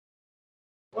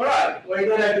we're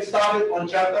going to get started on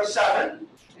chapter 7.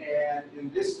 And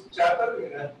in this chapter, we're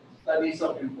going to study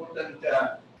some important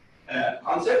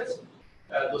concepts.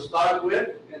 To start with,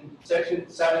 in section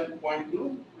 7.2,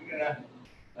 we're going to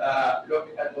look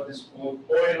at what is called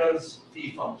Euler's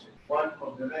phi function, one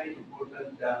of the very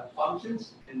important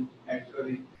functions in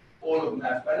actually all of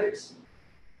mathematics.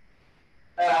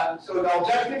 So the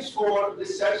objectives for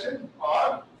this session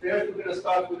are, first we're going to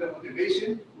start with the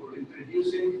motivation for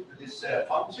introducing this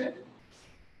function.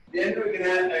 Then we're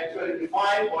going to actually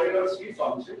define Euler's phi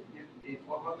function, give a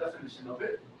formal definition of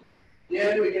it.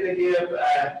 Then we're going to give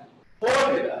a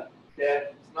formula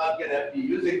that is not going to be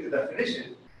using the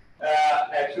definition,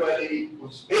 actually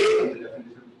was based on the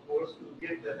definition, of course, to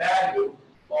give the value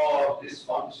of this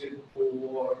function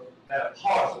for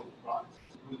partial primes,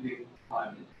 including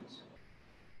time difference.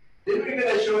 Then we're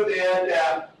going to show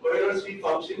that Euler's phi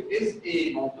function is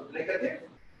a multiplicative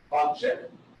function.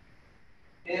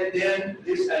 And then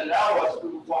this allows us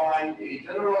to find a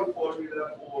general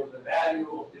formula for the value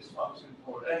of this function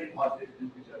for any positive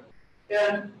integer.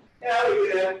 And now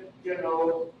we're going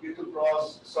to, get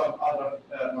across some other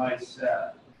nice,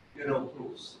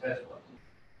 proofs as well.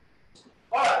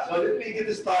 All right, so let me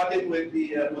get started with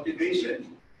the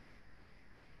motivation.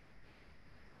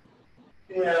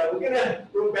 We're going to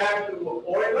go back to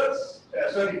Euler's,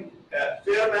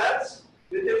 Fermat's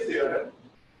little theorem.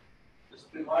 Just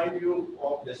remind you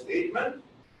of the statement.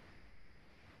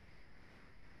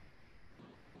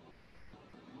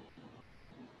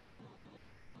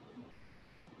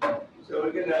 So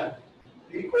we're going to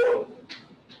recall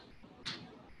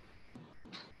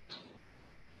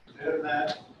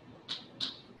Fermat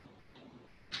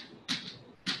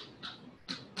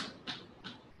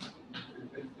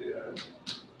theorem.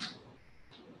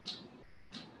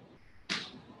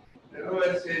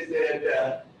 Euler says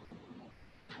that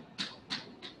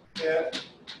if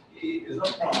E is a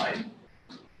prime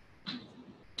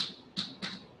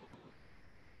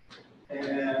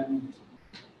and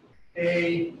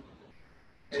A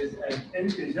is an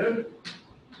integer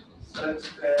such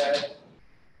that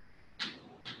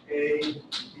A,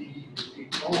 B is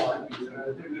equal to 1, is a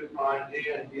relatively prime, A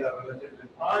and B are relatively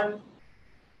prime,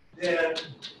 then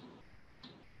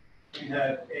we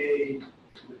have A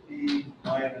to B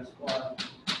minus 1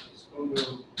 is equal to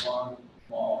 1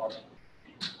 mod B.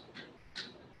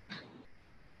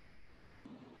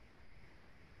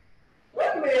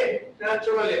 One may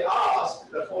naturally ask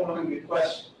the following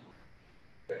question.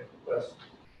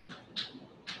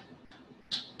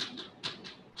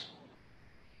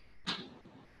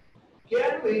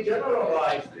 Can we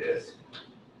generalize this?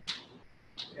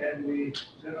 Can we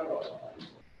generalize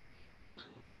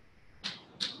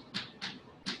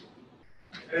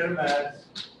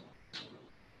Fermat's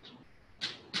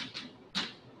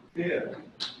theorem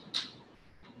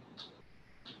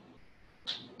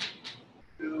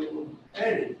to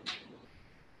any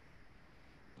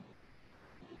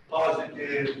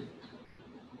positive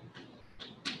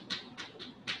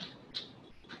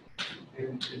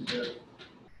integer?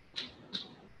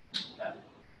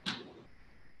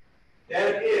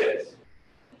 That is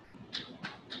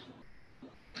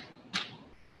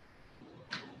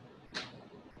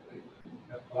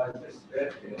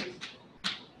that is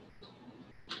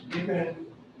given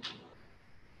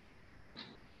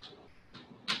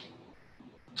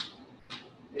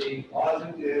a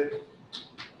positive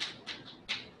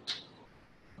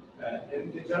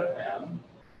integer m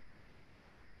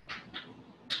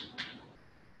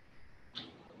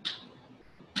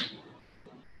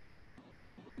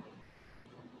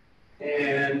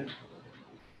and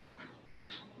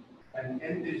an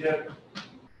integer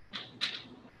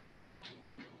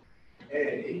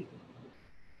A,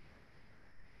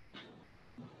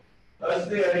 does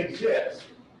there exist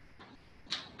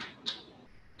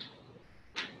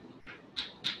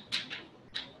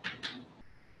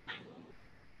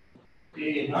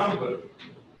a number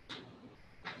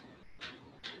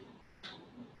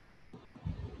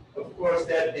of course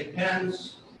that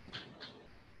depends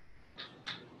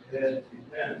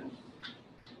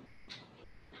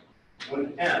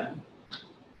on m,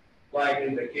 like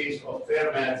in the case of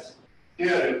Fermat's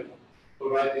theorem,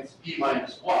 right, it's p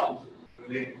minus 1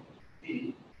 related to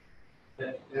p,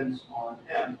 that depends on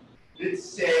m. Let's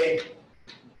say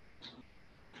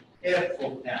f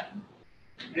of m.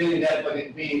 Really, that's what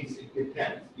it means, it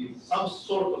depends. It's some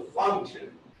sort of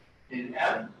function in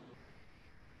m,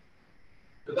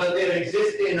 because there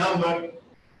exists a number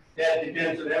that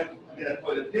depends on m, I'm going to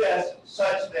put it this,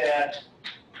 such that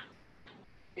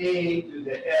a to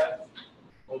the f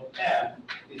of m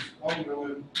is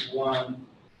congruent to 1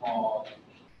 mod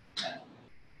m.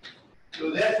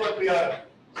 So that's what we are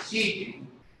proceeding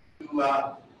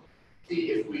to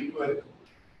see if we could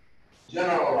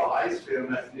generalize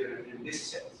Fermat's theorem in this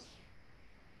sense.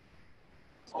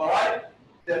 All right.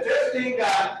 The first thing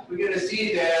we're going to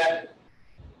see that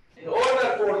in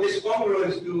order for this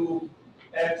congruence to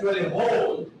actually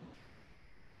hold,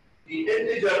 the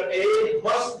integer a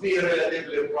must be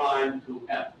relatively prime to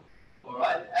m. All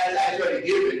right, as actually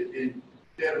given in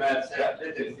Fermat's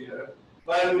little theorem,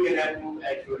 but we're going to prove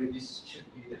actually this should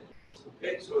be the case.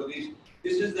 Okay, so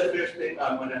this is the first thing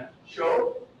I'm going to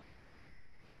show.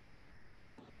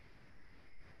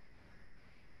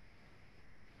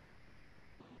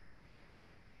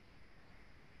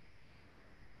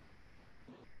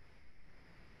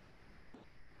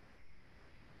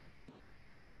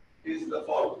 Is the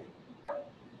following.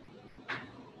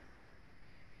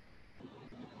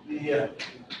 The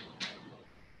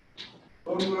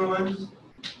congruence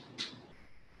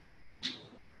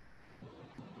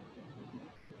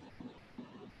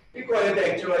we call it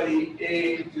actually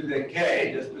a to the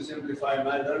k, just to simplify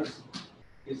matters.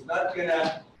 It's not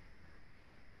gonna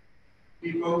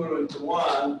be congruent to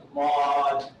 1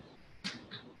 mod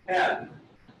n,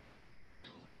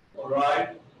 all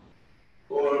right,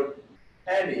 or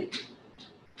any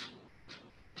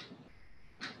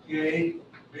k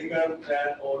bigger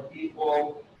than or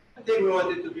equal. I think we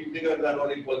want it to be bigger than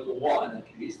or equal to 1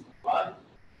 at least, right?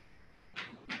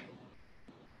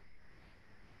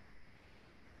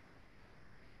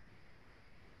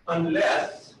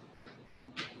 Unless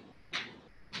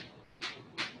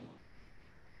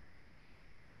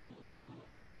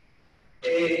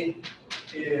A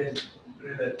is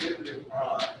relatively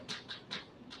prime.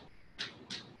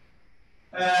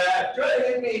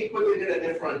 Let me put it in a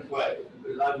different way,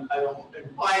 because I don't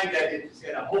find that it's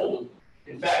going to hold.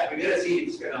 In fact, we're going to see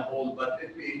it's going to hold, but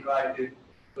let me write it.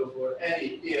 So for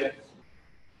any if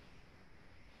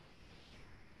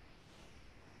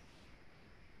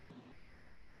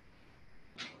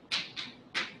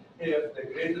the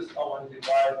greatest common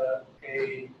divisor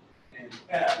A in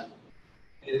M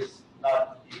is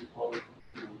not equal to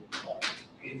 1,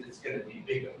 means it's going to be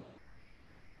bigger.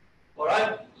 All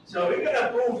right? So we're going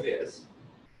to prove this.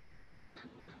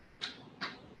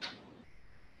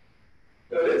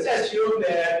 So let's assume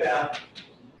that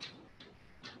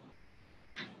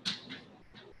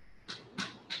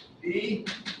B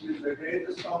is the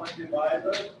greatest common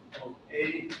divisor of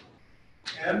A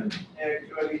M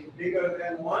actually bigger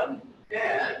than 1,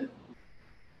 and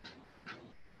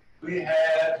we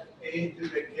have A to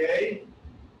the K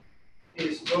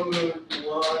is congruent to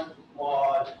 1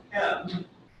 mod M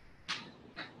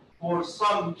for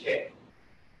some K.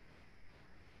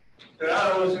 So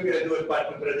now we're going to do it by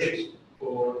contradiction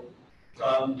for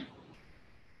some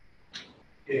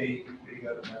K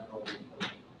bigger than or equal.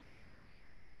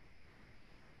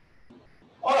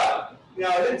 All right.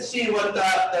 Now let's see what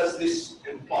does this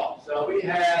imply. So we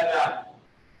have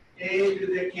A to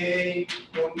the K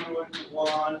congruent to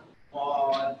 1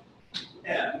 mod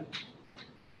M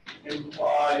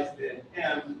implies that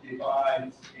M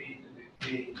divides A to the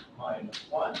K minus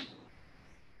 1.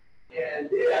 And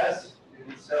this in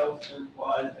itself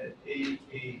implies that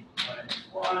AK minus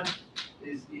 1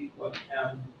 is equal to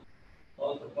M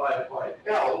multiplied by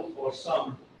L for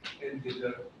some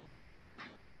integer.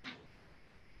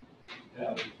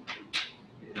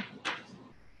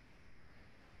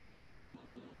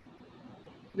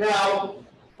 Now,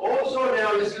 also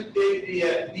now let's take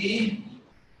the D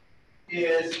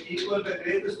is equal to the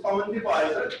greatest common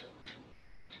divisor,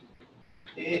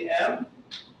 AM.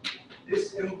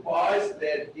 This implies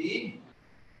that D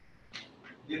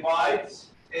divides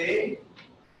A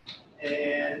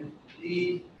and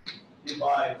D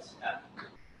divides M.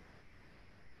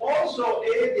 Also,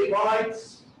 D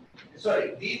divides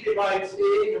A implies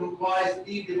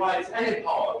D divides any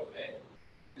power of A.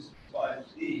 This implies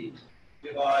D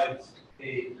divides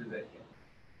A to the K.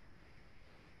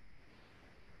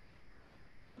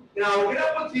 Now we're going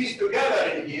to put these together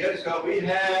in here. So we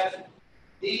have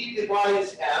D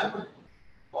divides M,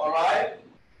 all right?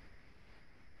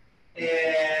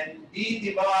 And D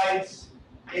divides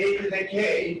A to the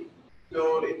K.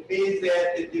 So it means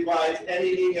that it divides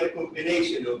any linear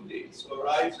combination of these, all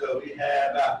right? So we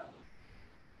have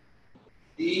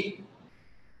D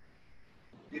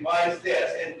divides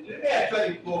this. And let me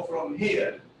actually go from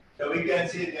here. So we can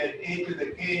see that A to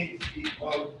the K is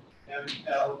equal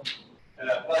ML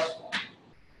plus 1.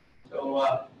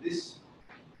 So this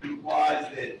implies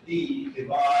that D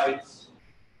divides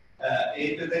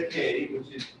A to the K, which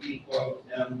is equal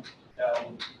ML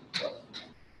plus 1.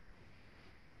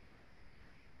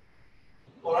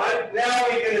 All right, now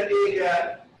we're going to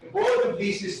take both of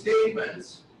these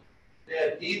statements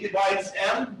D divides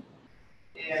M,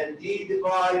 and D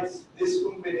divides this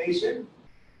combination.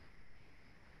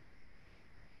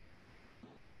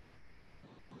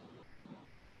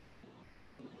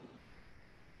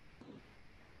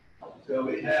 So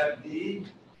we have D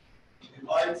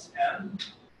divides M,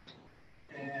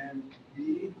 and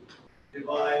D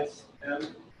divides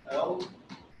ML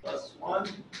plus 1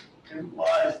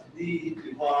 implies D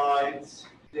divides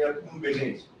their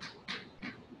combination.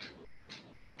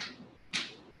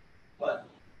 But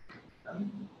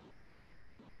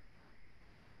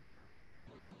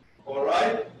all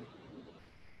right.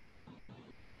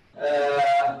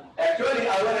 Actually,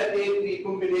 I want to take the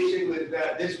combination with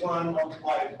this one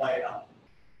multiplied by L.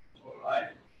 All right.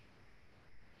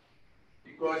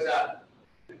 Because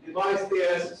it divides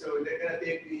this, so they're going to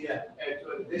take the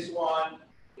actual this one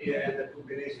and the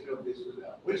combination of this with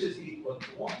L, which is equal to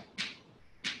 1.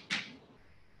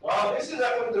 Well, this is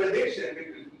a contradiction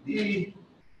because D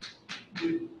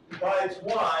divides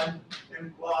 1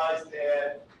 implies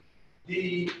that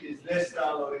D is less than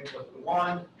or equal to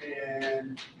 1,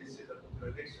 and this is a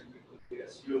contradiction because we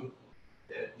assume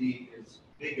that D is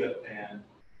bigger than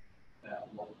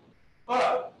 1. All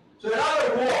right, so in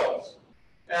other words,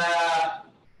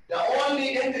 the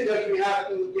only integers we have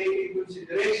to take in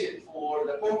consideration for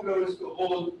the congruence to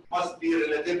hold must be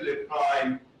relatively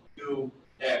prime to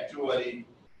actually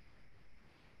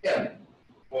M.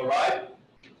 All right?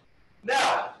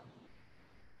 Now,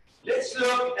 let's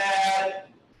look at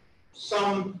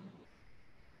some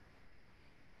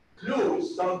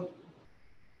clues, some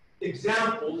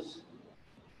examples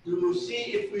to see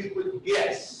if we could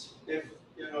guess if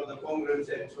the congruence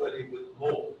actually would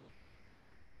hold.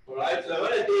 All right, so I'm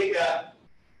going to take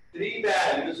 3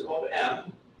 values of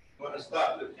M. I'm going to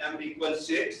start with M equals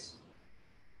 6.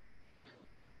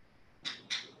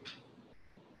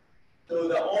 So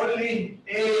the only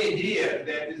A here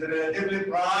that is relatively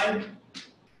prime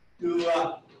to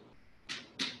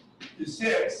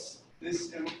 6,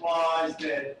 this implies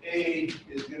that A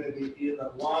is going to be either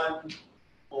 1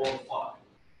 or 5.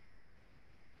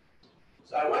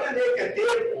 So I want to make a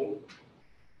table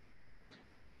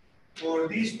for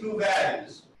these 2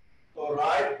 values, all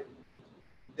right,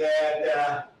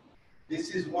 that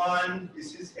this is 1,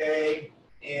 this is A,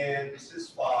 and this is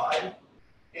 5.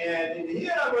 And in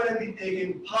here, I'm going to be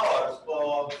taking powers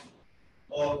of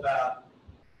A.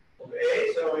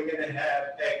 So we're going to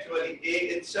have actually A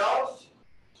itself,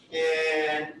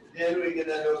 and then we're going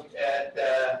to look at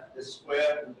the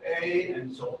square of A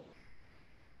and so on.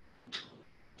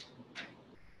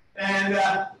 And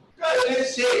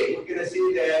let's see, we're going to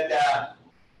see that,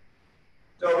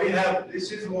 so we have,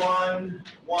 this is 1,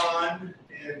 1,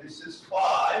 and this is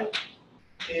 5.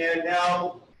 And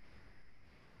now,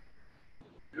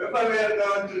 remember we are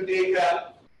going to take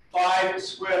 5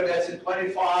 squared, that's a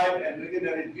 25, and we're going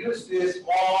to reduce this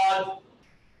mod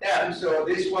M. So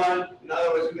this one, in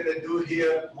other words, we're going to do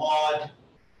here mod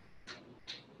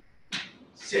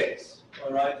 6.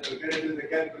 All right, so we're going to do the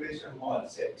calculation mod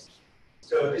 6.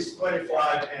 So this is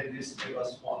 25 and this gives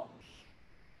us 1.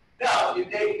 Now, you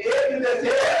take A to the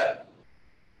third,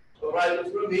 all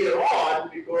right, from here on,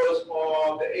 because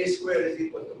of the A squared is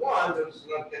equal to 1, so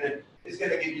it's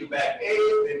going to give you back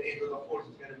A, then A to the 4th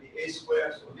is going to be A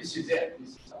squared, so this is it. This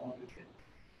is how we get.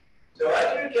 So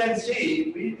as you can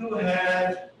see, we do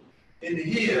have in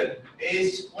here A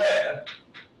squared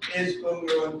is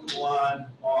congruent to 1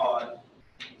 mod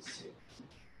 6.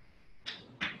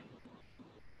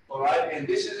 All right, and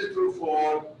this is true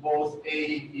for both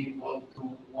A equal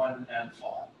to 1 and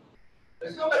 5.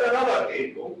 Let's look at another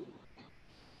table.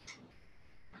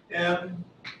 M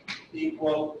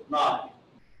equal 9.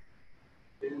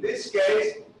 In this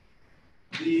case,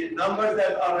 the numbers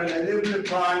that are relatively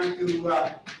prime to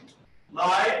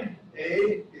 9,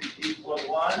 A is equal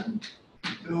 1,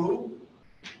 2,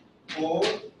 4,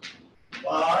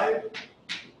 5,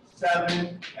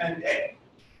 7, and 8.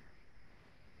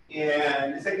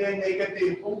 And this again make a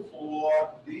table for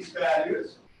these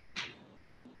values.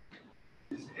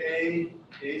 This is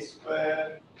A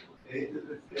squared, A to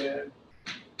the third,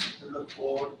 to the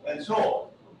 4th, and so on.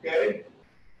 Okay?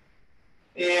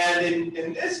 And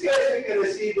in this case, we're going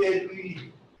to see that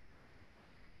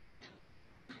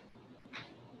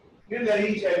we're going to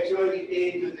reach actually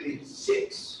A to the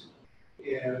 6.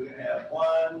 And we're going to have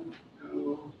 1,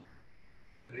 2,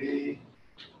 3,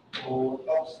 4,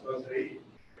 oops, no 3,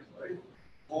 sorry,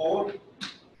 4,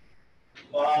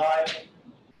 5,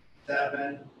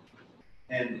 7,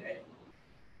 and 8.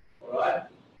 All right?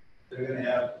 So we're going to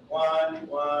have 1,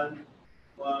 1,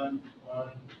 1, 1,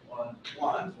 1,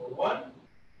 1 for 1.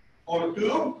 For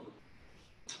 2,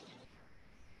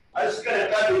 I'm just going to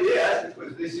copy this. yes,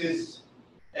 because this is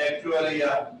actually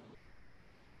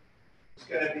it's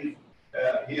going to be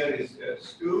here is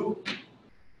 2,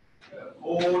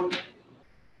 4,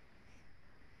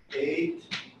 8,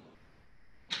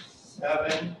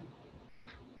 7,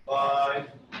 5,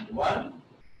 1.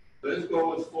 So let's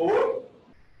go with 4.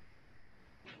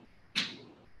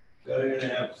 So you're going to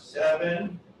have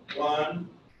 7, 1,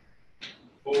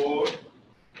 4,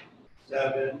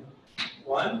 7,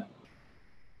 1.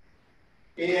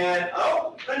 And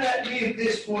I'm going to leave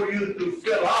this for you to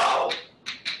fill out.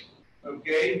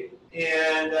 Okay?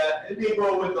 And let me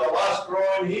go with the last row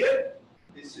in here.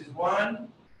 This is 1.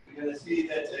 You're going to see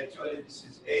that actually this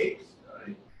is 8.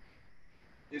 Sorry.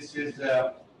 This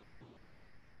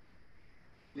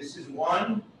is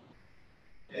 1.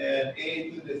 And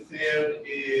 8 to the third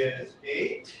is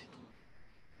 8.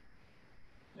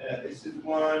 This is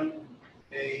 1,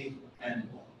 8, and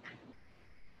 1.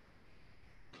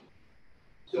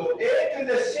 So 8 to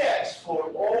the 6 for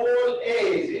all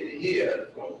A's in here,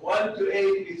 from 1 to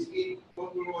 8 is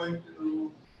equivalent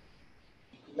to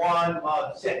 1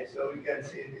 mod 6. So we can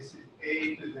say this is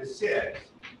 8 to the 6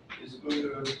 is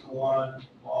equivalent to 1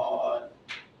 mod,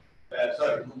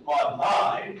 mod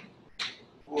 9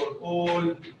 for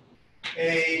all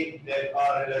A that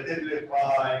are relatively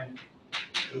prime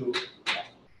to 1.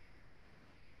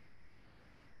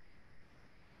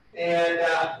 And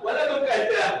when I look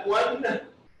at one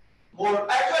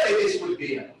more, actually this will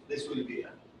be it. This will be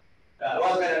it. I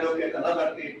was going to look at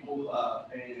another table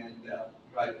and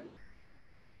write it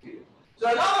here.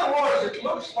 So in other words, it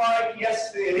looks like,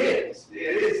 yes, there is.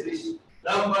 There is this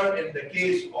number in the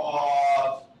case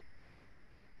of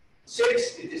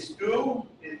 6, it is 2.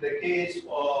 In the case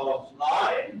of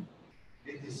 9,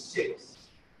 it is 6.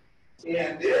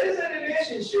 And there is a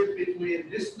relationship between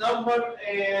this number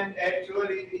and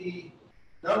actually the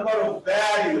number of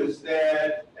values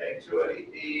that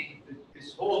actually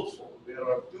this holds for. There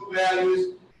are 2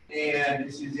 values, and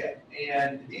this is it.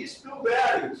 And these 2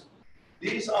 values,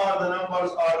 these are the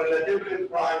numbers are relatively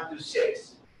prime to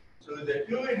 6. So the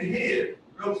 2 in here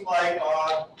looks like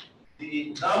are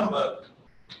the number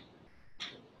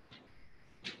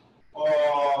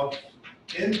of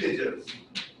integers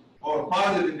or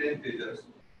positive integers.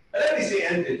 Let me say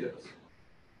integers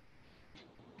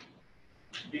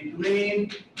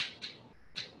between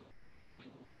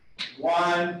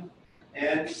 1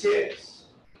 and 6,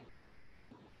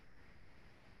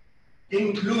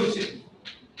 inclusive.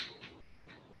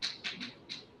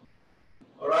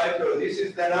 All right, so this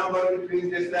is the number between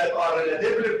this that are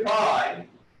relatively prime,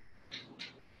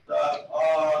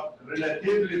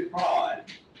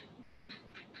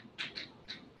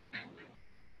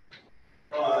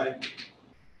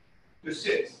 to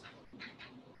 6.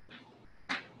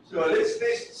 So let's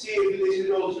see if this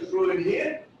is also true in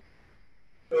here.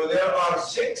 So there are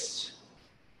 6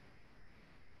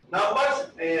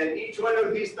 numbers, and each one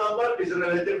of these numbers is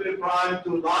relatively prime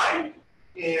to 9,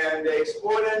 and the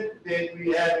exponent that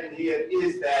we have in here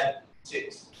is that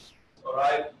 6. All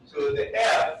right. So the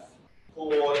f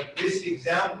for this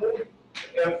example,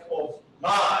 f of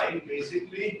 9,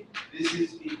 basically, this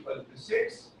is equal to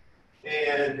 6,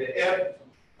 and the f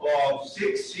of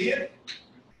 6 here,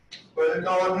 for the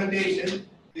common notation,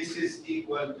 this is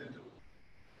equal to 2.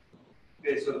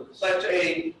 Okay, so such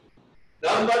a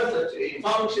number, such a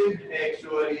function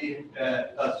actually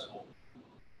does hold.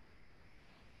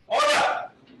 All right.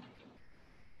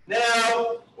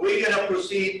 Now we're going to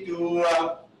proceed to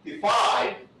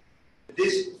define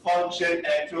this function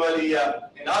actually,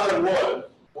 in other words,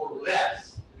 more or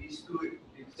less. These 2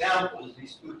 examples,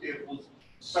 these 2 tables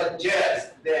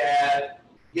suggest that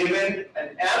given an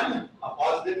m, a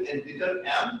positive integer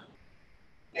m,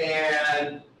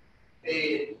 and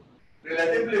a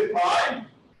relatively prime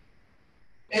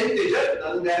integer,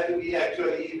 doesn't have to be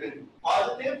actually even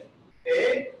positive,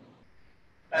 a,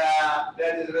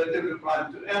 that is relatively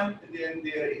prime to m, and then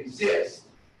there exists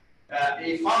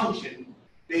a function,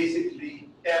 basically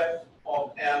f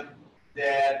of m,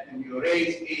 that when you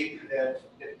raise a to that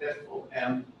f of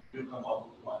m, you come up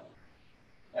with 1.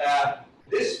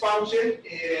 This function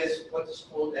is what is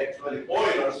called actually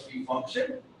Euler's free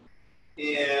function,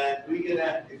 and we're going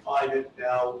to define it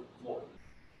now more.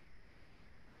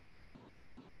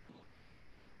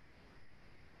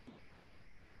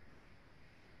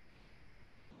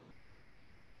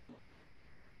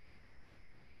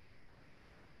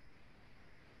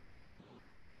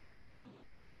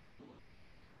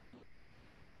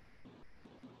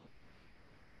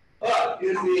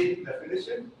 Here's the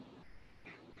definition.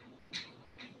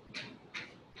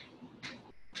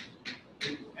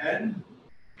 N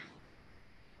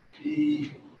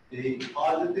be a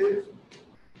positive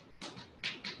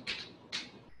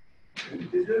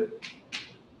integer.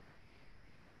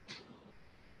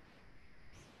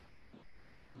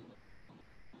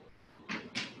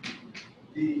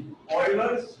 The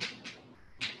Euler's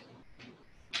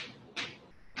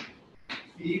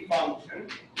phi function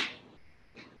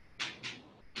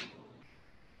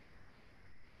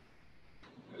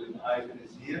icon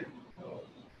is here. So,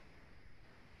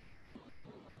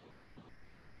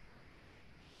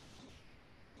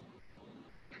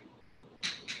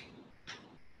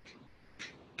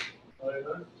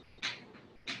 Euler's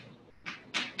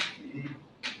phi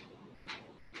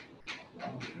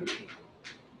function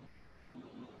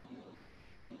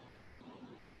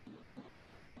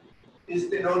is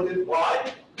denoted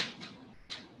by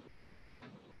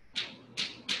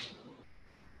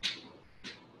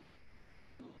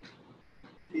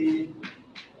P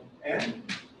n,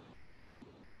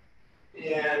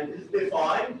 and is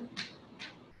defined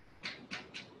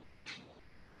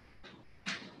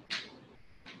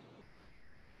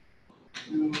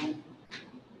to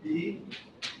be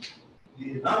the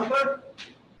number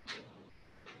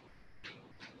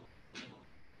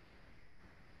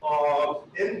of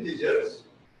integers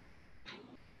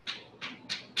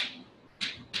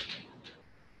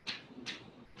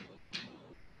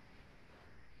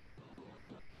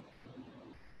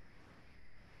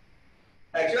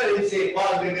actually it's a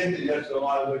positive integer, so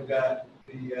I would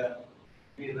be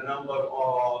the number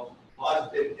of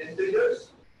positive integers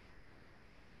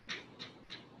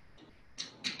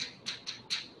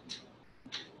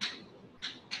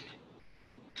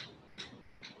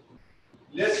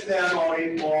less than or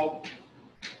equal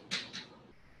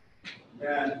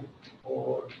than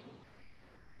or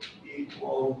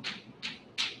equal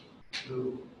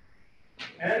to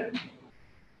n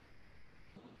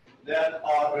that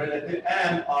are relative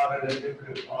and are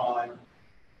relatively prime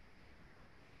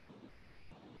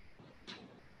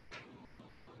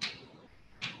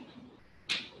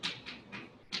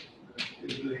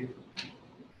relatively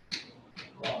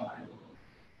prime.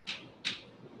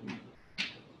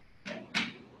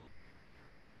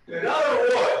 In other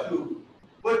words, to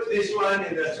put this one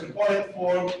in the symbolic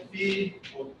form, phi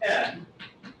of n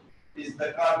is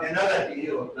the cardinality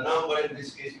of the number, in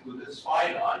this case equal to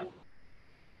finite,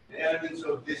 the elements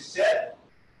of this set.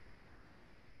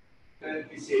 Then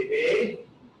we say A,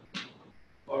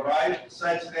 all right,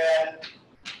 such that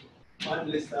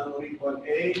 1 less than or equal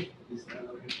A, less than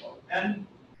or equal n,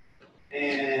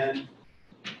 and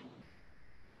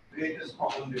greatest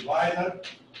common divisor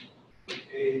of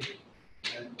A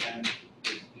and n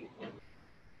is equal.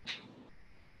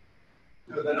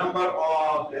 So the number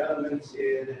of the elements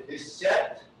in this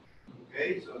set,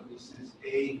 okay, so this is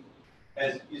A,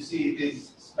 as you see it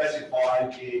is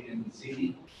specified A and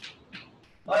Z,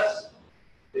 plus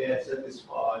they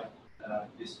satisfy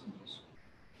this condition.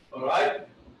 All right?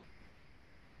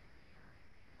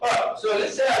 Well, so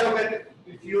let's say I look at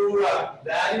a few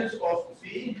values of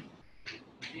phi.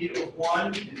 Phi of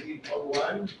 1 is equal to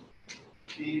 1,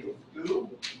 phi of 2.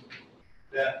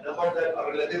 The numbers that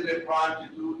are relatively prime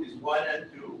to 2 is 1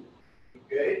 and 2.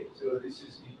 Okay, so this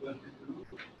is equal to 2.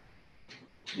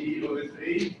 Phi over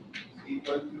 3 is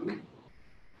equal to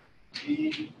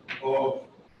phi of,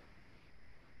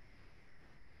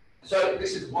 sorry,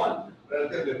 this is 1,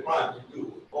 relatively prime to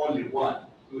 2, only 1.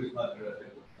 2 is not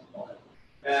relatively prime.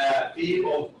 Phi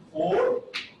of 4,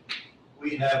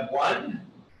 we have 1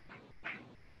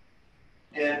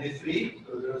 and the 3,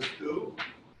 so there's 2.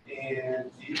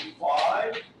 And phi of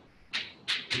 5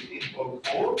 is equal to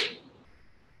 4.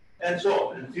 And so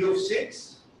on. And phi of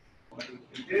 6, what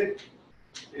we did,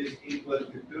 is equal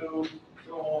to 2.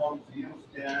 So on. Phi of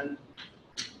 10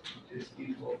 is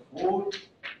equal to 4.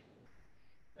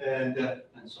 And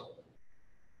so on.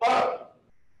 But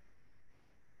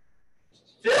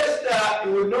first,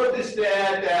 you will notice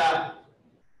that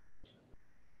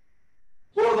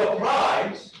for the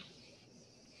primes,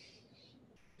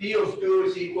 phi of 2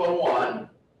 is equal to 1,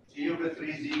 phi over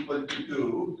 3 is equal to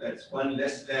 2, that's 1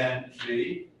 less than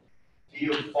 3, phi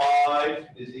of 5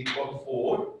 is equal to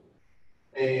 4,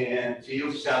 and phi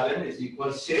of 7 is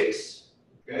equal to 6,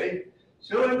 okay?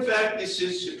 So in fact, this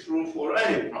is true for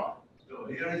any prime. So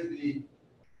here is the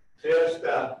first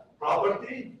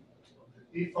property of the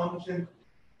phi function.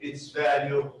 Its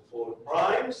value for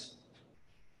primes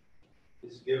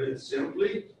is given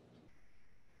simply.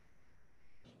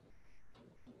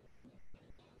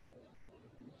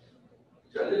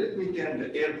 So let me turn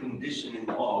the air conditioning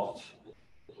off.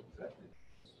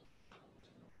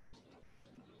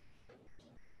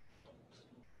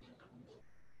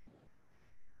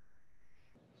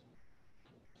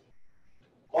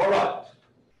 All right.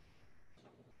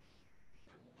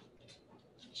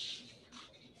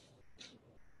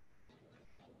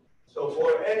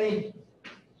 any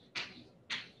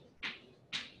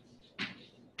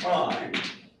prime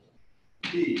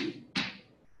p,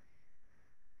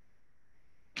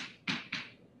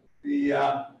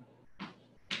 the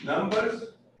numbers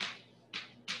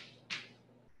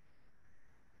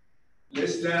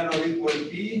less than or equal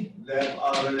p that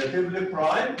are relatively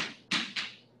prime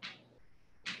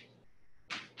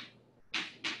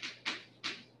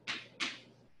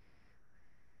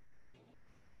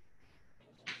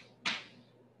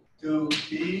to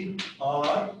p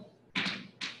are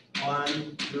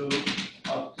 1 to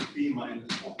up to p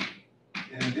minus 1.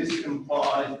 And this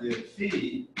implies that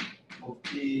phi of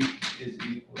p is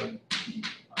equal to p.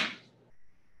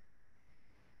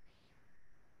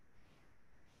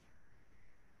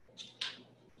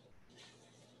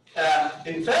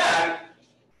 In fact,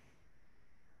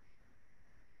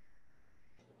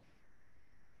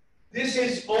 this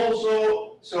is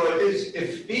also, so it is,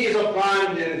 if p is a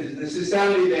prime, then it is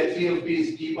necessarily that phi of p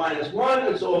is p minus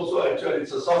 1. It's also actually,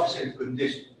 it's a sufficient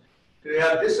condition. So we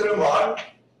have this remark.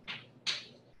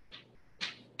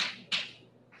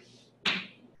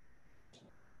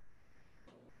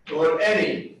 For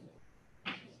any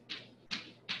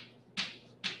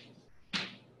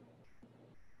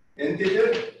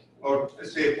integer, or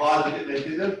let's say positive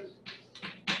integer,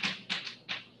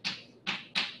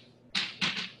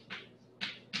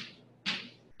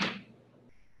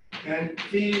 and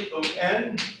p of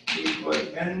n equal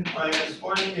n minus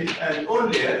 1 if and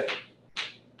only if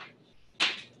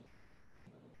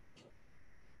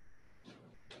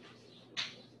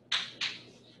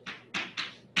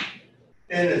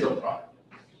n is a prime.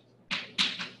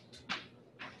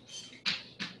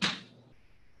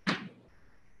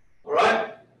 All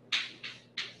right?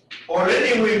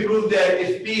 Already we proved that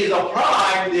if p is a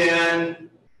prime, then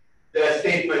the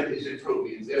statement is true.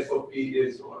 Means f of p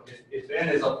is, or if n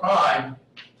is a prime,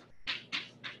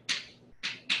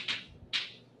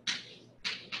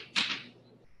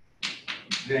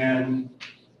 then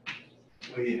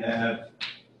we have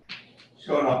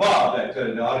shown above,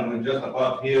 actually the argument just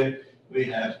above here, we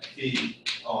have p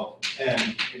of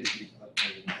n is equal to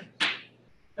n.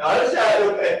 Now let's have a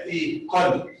look at the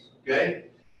converse, okay?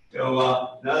 So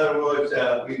in other words,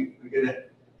 we're going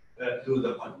to do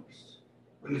the converse.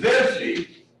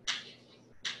 Conversely,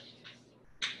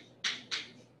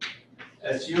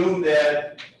 assume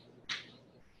that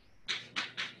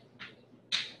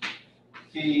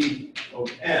phi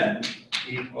of n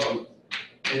equals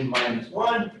n minus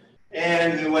 1,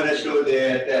 and we want to show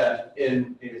that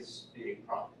n is a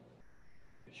prime.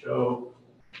 So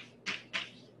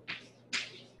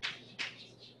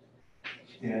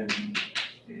n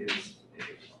is a prime.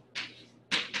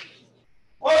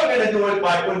 Well, we're going to do it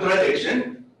by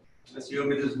contradiction.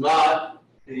 Assume it is not,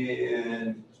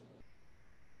 and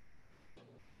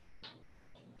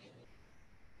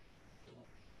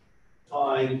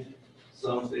find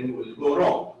something will go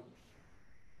wrong.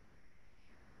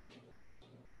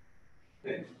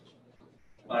 Okay.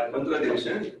 By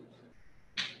contradiction,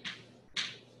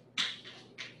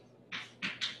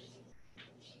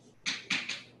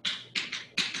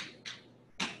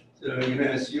 so we're going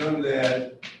to assume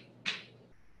that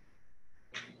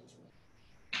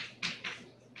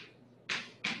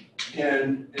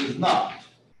n is not,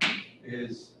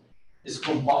 is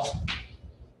composite.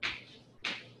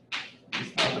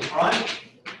 It's not a prime.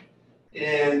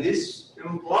 And this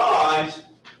implies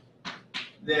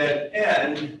that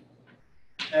n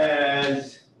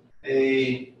has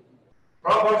a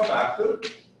proper factor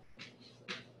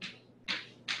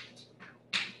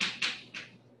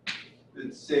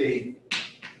let's say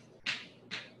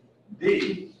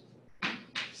d,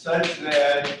 such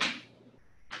that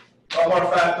proper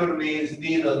factor means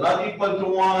d does not equal to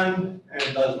 1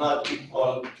 and does not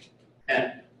equal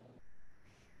n.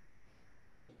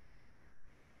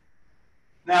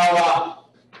 Now,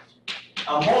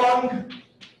 among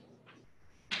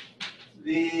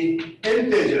the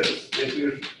integers that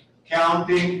we're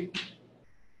counting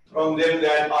from them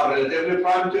that are relatively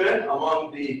prime to n,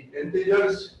 among the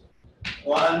integers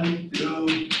 1,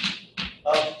 2,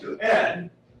 up to n,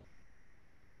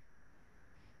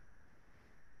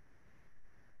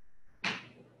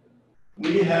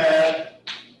 we have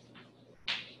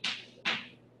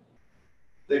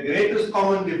the greatest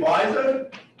common divisor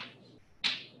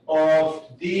of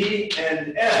d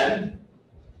and n.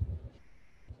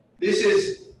 This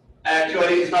is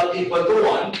actually is not equal to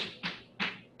 1,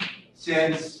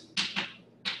 since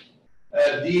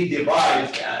d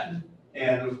divides n,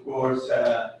 and of course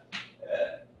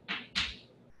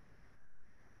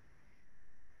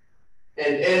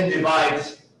and n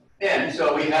divides n.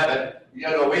 So we have a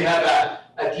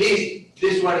at least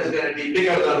this one is going to be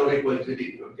bigger than or equal to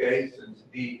D, okay, since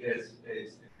D is a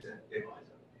divisor.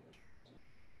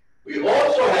 We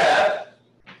also have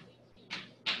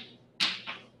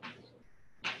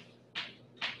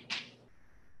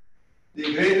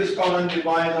the greatest common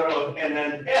divisor of n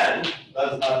and n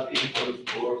does not equal, of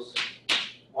course,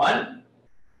 1.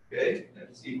 Okay,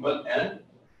 that's equal n,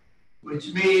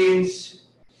 which means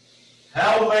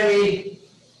how many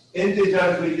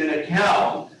integers we can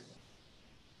count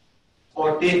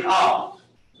or take out.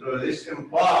 So this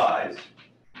implies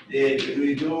that when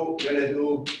we're going to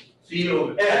do phi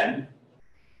of n,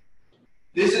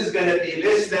 this is going to be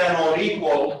less than or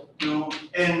equal to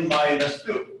n minus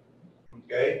 2.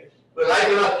 Okay? But I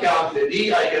cannot count the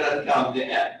d, I cannot count the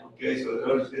n. Okay, so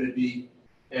there's going to be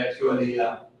actually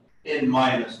n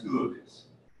minus 2 of this.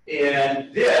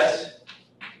 And this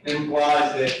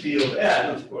implies that phi of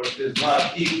n, of course, is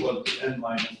not equal to n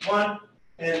minus 1,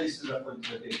 and this is a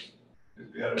contradiction.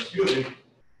 Because we are assuming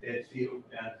that phi of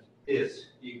n is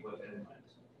equal to n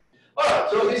minus 1. All right,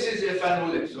 so this is if and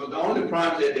only. So the only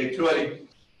prime that actually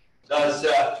does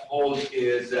hold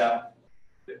is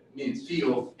means phi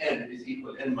of n is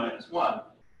equal to n minus 1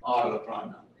 are the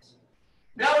prime numbers.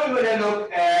 Now we're going to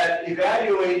look at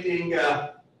evaluating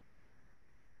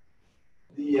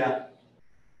the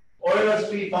Euler's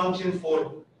phi function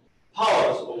for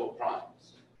powers over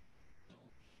primes.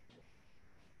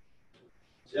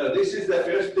 So this is the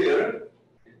first theorem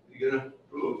we're going to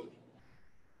prove.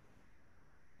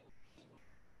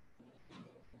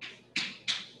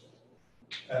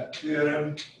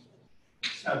 Theorem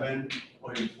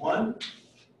 7.1.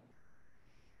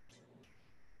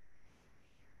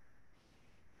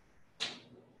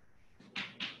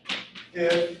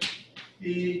 If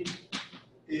P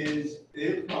is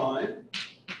a prime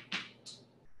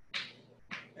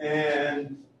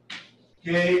and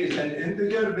K is an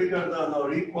integer bigger than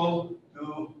or equal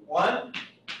to 1,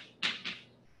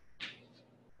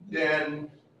 then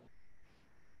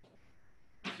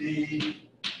P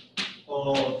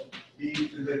of P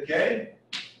to the K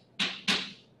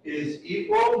is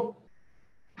equal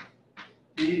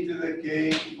P to the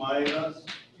K minus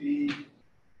P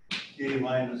K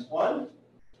minus 1.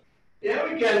 Yeah,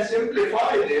 we can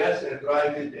simplify this and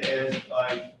write it as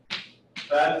by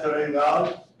factoring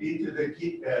out P to the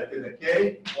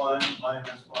K 1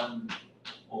 minus 1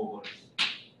 over.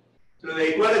 So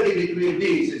the equality between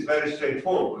these is very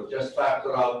straightforward. Just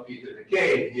factor out P to the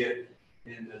K here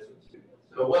in this.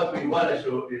 So what we want to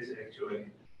show is actually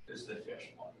this the first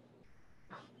one.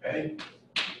 Okay?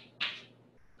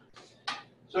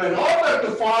 So in order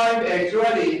to find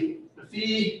actually the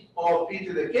phi of P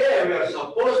to the K, we are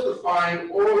supposed to find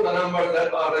all the numbers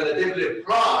that are relatively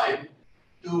prime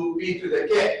to P to the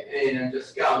K and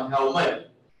just count how many.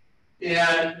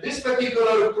 And this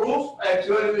particular proof,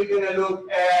 actually we're going to look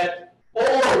at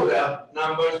all the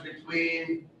numbers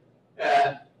between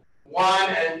 1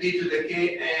 and P to the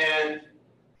K and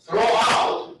throw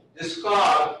out,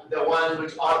 discard the ones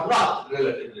which are not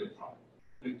relatively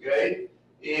prime. Okay?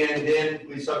 And then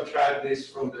we subtract this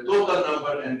from the total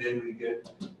number, and then we get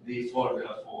the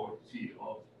formula for phi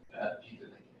of P to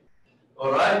the K.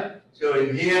 All right? So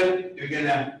in here, you're going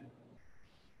to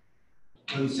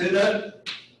consider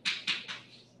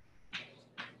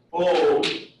all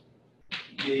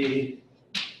the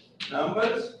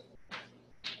numbers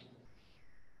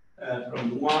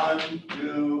from 1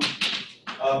 to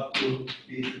up to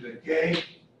P to the K,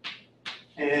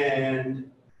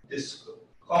 and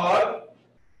discard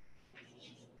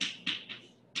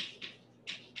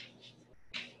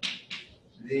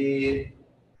the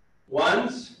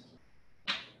ones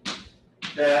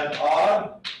that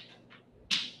are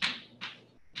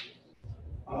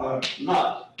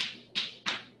not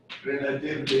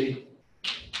relatively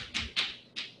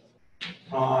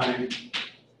prime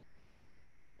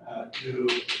to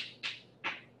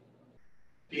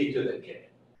P to the K.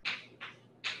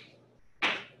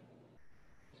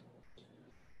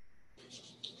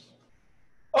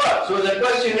 All right, so the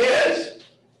question is,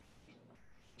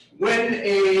 when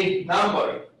a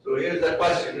number, so here's the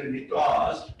question we need to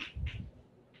ask.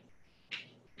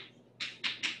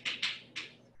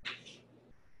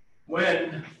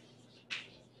 When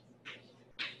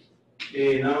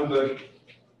a number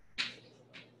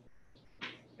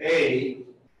A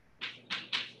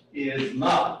is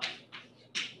not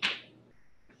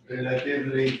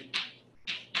relatively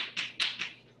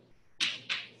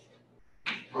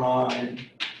prime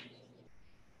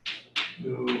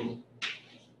to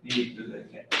P to the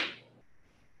K.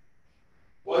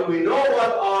 Well, we know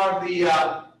what are the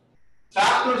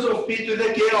factors of P to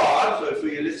the K are, so if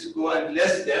we let's go and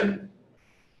list them.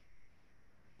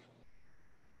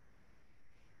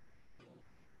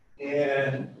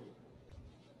 and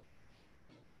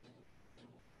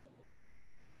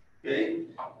okay,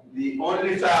 the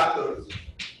only factors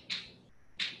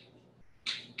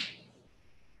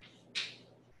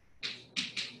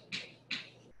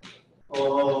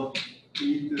of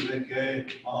e to the k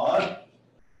are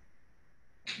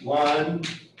 1,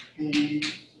 p,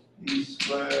 p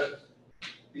squared,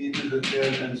 p to the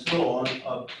third, and so on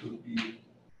up to p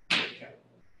to the k.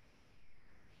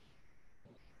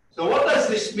 So what does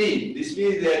this mean? This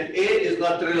means that A is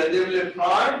not relatively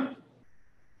prime.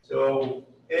 So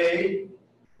A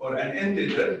for an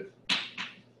integer,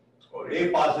 or A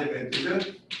positive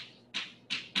integer,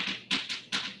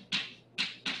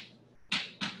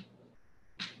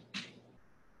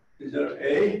 integer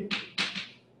A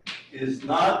is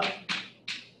not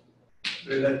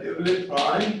relatively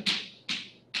prime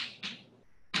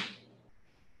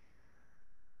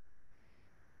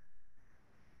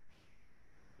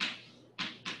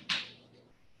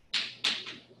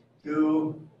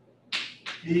to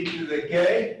p to the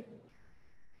k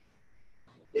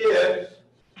if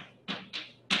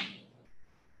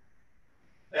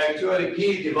actually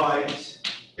p divides,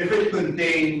 if it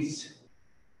contains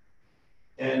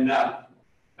a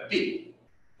p.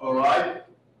 All right?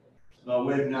 So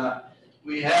when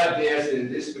we have this,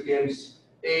 and this becomes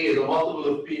a is a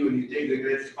multiple of p, when you take the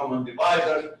greatest common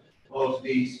divisor of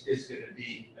these, it's going to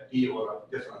be a p or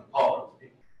a different power of p.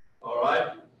 All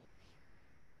right?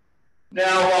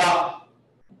 Now,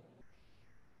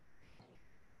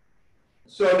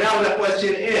 so now the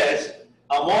question is,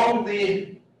 among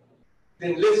the,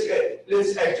 then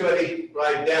let's actually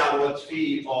write down what's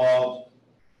phi of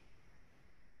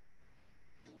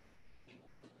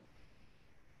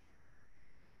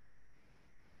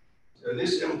so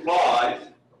this implies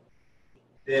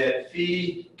that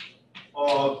phi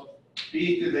of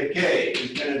p to the k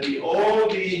is going to be all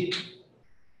the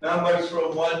numbers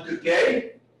from 1 to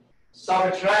k,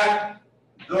 subtract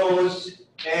those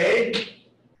a,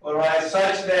 all right,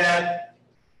 such that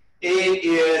a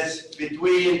is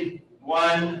between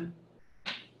 1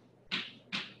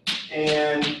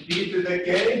 and p to the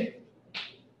k,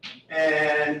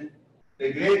 and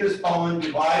the greatest common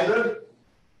divisor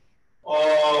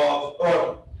of,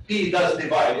 or p does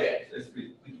divide x,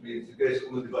 which means the greatest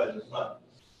common divisor is not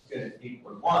going to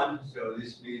equal 1, so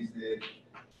this means that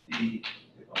p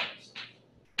divides.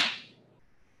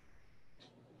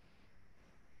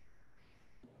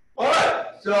 All right,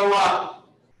 so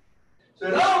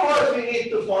in other words, we need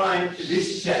to find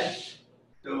this set.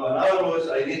 So in other words,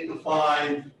 I need to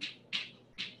find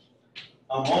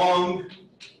among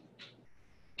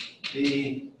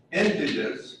the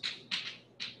integers,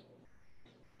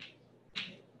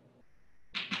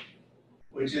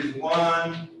 which is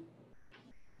 1,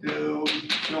 2,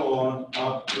 so on,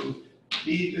 up to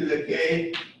p to the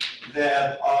k,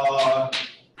 that are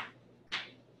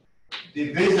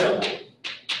divisible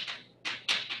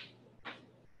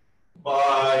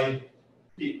by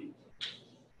p.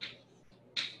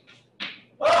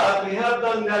 But we have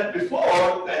done that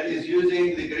before, that is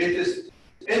using the greatest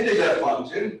integer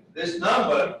function, this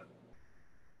number.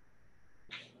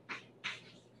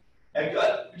 And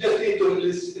just need to,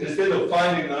 instead of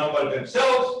finding the number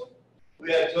themselves,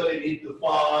 we actually need to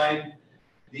find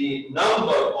the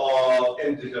number of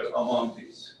integers among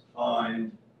these.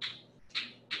 Find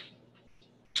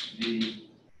the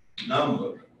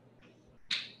number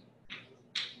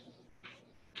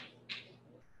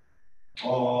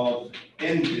of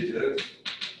integers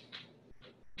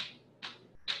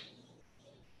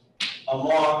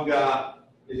among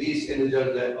these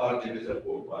integers that are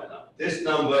divisible by now. This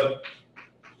number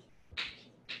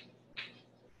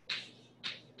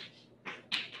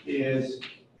is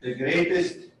the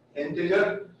greatest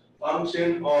integer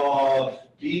function of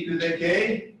p to the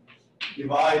k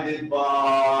divided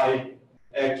by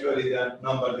actually the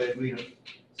number that we are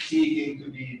seeking to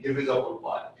be divisible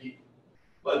by p.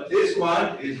 But this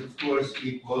one is, of course,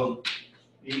 equal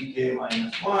pk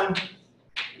minus 1,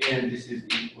 and this is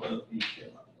equal pk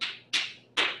minus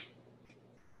 1.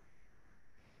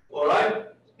 All right?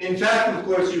 In fact, of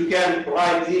course, you can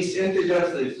write these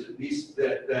integers,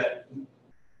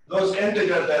 those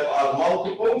integers that are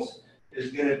multiples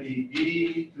is going to be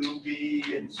b,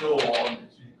 2b, and so on.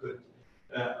 So you could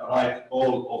write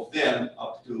all of them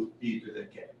up to p to the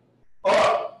k.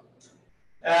 All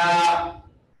right.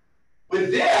 With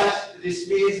this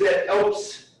means that,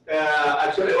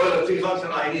 actually all the three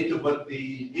functions I need to put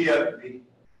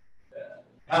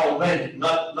how many,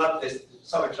 not this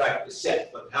subtract the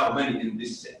set, but how many in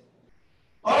this set.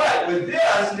 All right, with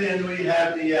this, then we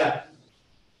have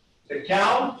the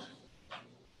count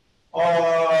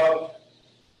of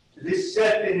this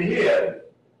set in here,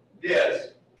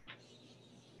 this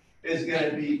is going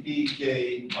to be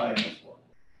pk minus 1.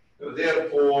 So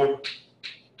therefore,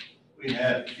 we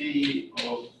have phi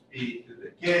of p to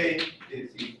the k is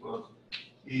equal to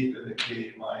p to the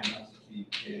k minus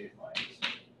pk minus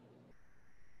 1.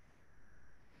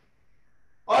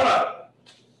 All right.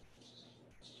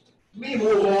 We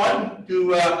move on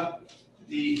to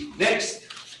the next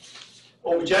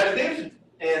objective,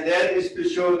 and that is to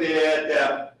show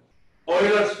that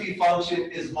Euler's phi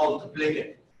function is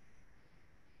multiplicative.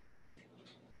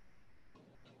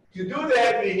 To do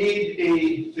that, we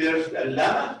need first a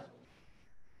lemma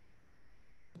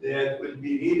that will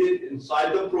be needed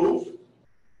inside the proof.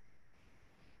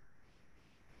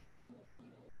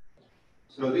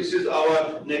 So this is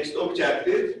our next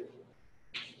objective.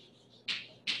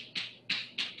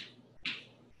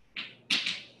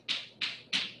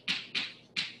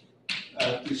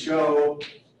 To show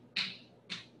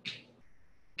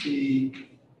P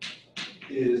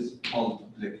is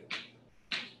multiplicative.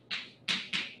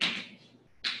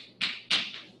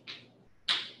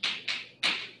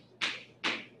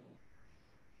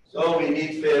 So we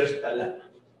need first a lemma.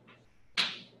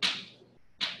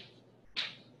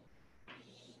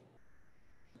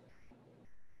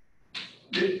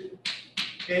 With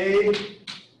A,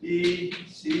 B,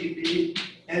 C, D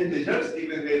integers,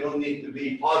 even they don't need to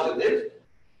be positive.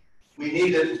 We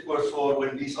need it, of course, for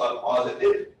when these are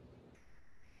positive.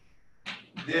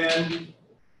 Then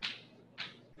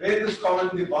greatest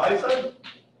common divisor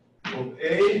of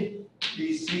A,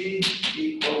 B, C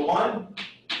equal 1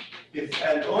 if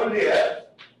and only if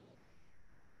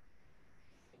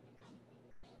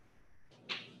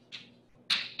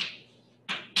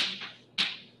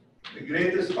the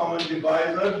greatest common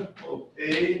divisor of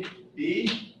A,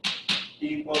 B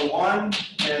equal 1,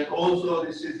 and also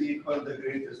this is equal to the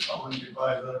greatest common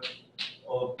divisor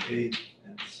of A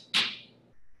and C.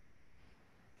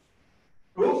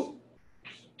 Proof?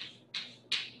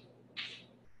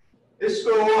 Let's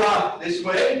go this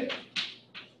way.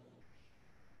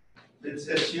 Let's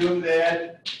assume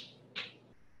that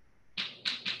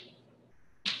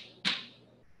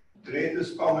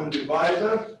greatest common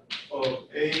divisor of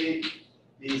A,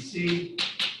 B, C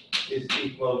is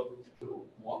equal to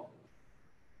 1.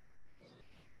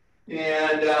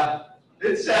 And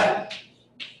let's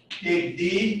take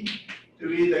D to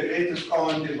be the greatest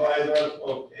common divisor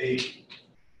of A.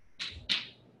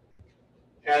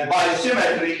 And by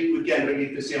symmetry, we can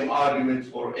repeat the same argument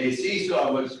for AC, so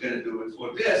I'm just going to do it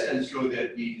for this and show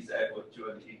that D is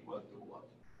actually equal to 1.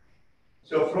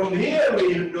 So from here,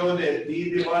 we know that D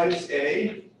divides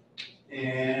A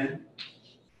and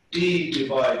D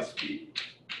divides B.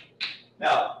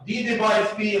 Now, D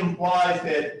divides B implies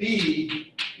that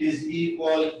B is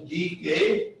equal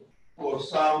dk for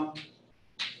some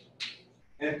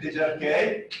integer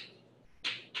k.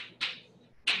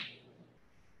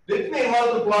 Let me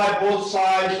multiply both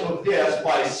sides of this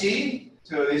by C.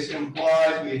 So this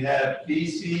implies we have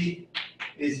BC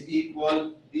is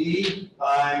equal D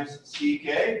times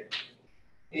CK.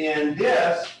 And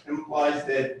this implies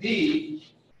that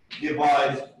D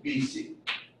divides BC.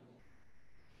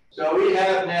 So we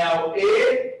have now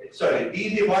D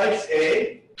divides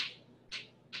A,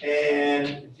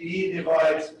 and D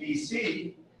divides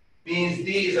BC, means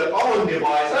D is a common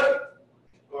divisor,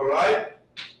 all right?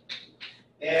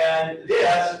 And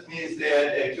this means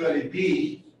that actually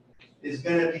B is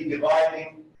going to be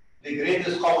dividing the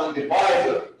greatest common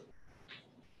divisor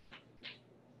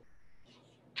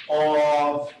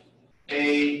of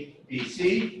A, B,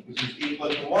 C, which is equal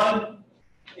to 1,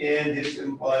 and this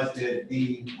implies that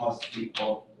D must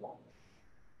equal 1.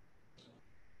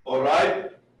 All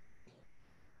right?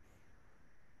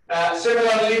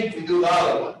 Similarly, we do the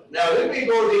other one. Now, let me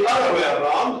go the other way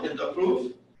around in the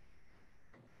proof.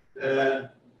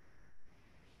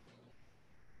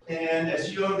 And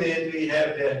assume that we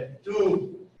have the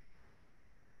two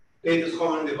greatest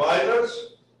common divisors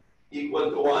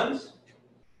equal to 1s.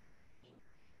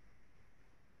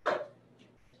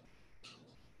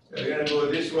 So we're going to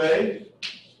go this way.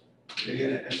 We're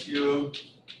going to assume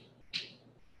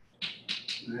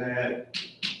that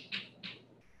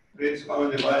greatest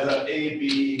common divisor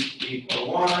AB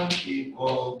equal 1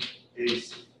 equal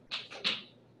AC.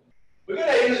 We're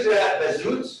going to use the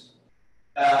Zutz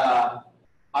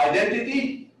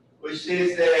identity, which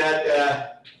says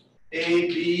that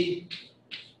AB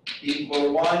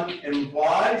equal 1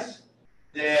 implies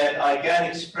that I can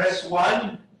express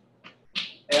 1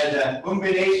 as a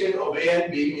combination of A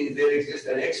and B, means there exists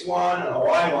an X1 and a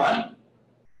Y1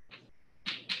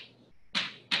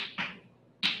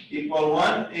 equal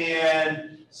 1.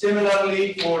 And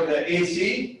similarly for the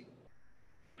AC,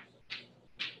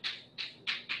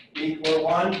 equal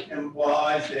 1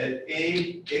 implies that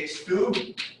A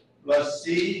x2 plus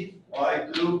C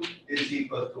y2 is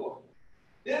equal to 1.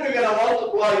 Then we're going to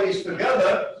multiply these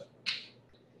together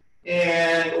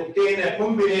and obtain a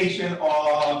combination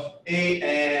of A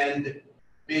and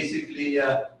basically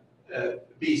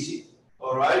BC.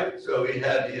 All right, so we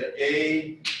have here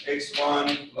A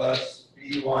x1 plus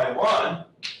BY1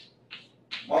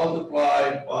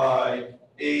 multiplied by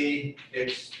A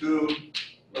x2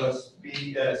 plus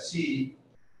BC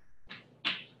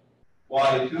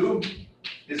y2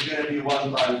 is going to be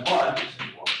 1 times 1, which is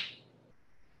 1.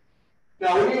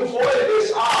 Now, when you FOIL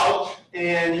this out,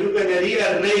 and you're going to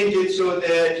rearrange it so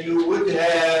that you would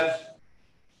have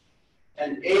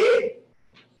an A,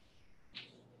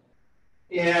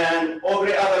 and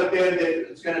every other term that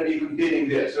it's going to be containing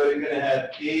there. So you're going to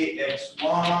have A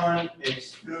x1,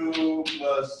 x2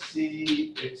 plus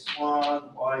C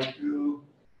x1, y2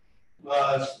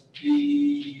 plus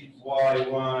B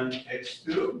y1,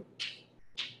 x2.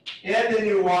 And then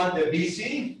you want the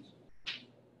BC.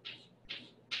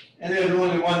 And there's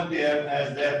only one term,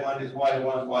 as that one is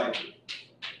y1,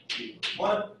 y2.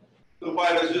 1. So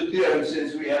by the theorem,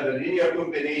 since we have a linear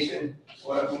combination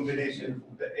or a combination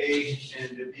of the A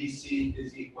and the BC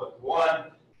is equal to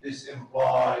 1, this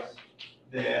implies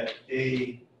that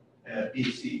A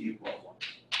BC equals 1.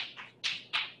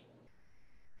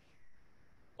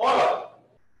 All right.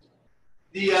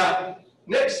 The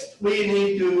next we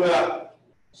need to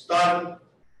start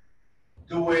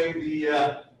doing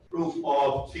the proof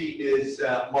of phi is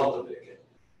multiplicative.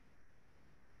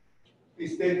 We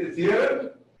state the theorem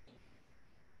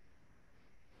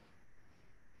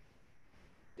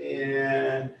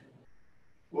and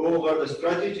go over the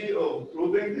strategy of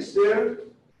proving this theorem.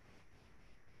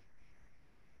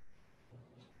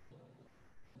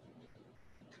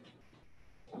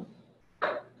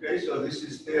 Okay, so this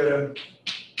is theorem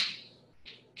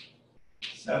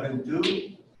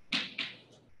 7.2.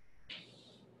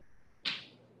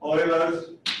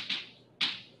 Euler's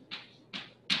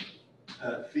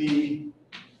phi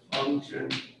function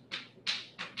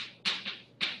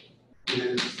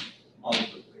is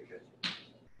multiplicative.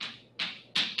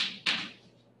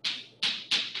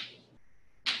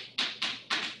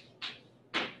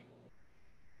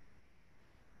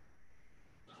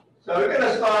 So we're going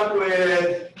to start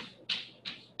with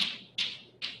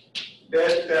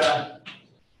that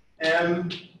M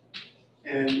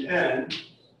and N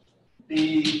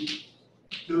be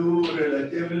two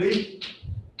relatively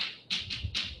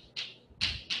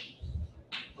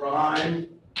prime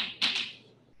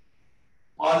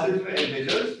positive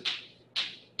integers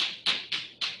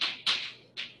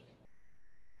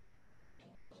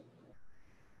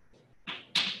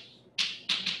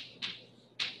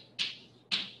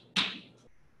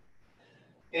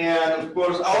and of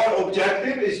course our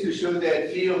objective is to show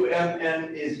that phi of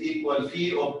Mn is equal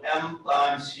phi of M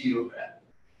times phi of N.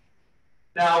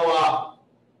 Now,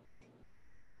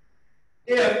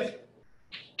 if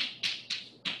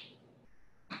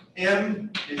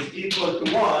M is equal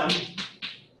to 1,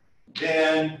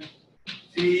 then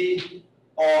phi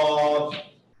of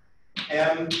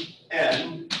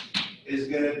Mn is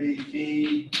going to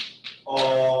be phi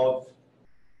of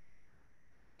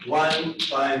 1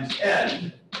 times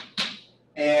N,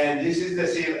 and this is the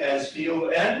same as phi of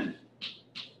N.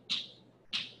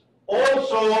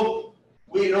 Also,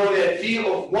 we know that phi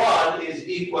of 1 is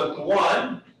equal to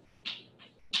 1,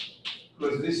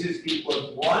 because this is equal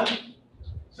to 1.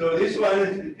 So this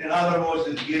one, in other words,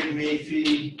 is giving me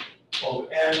phi of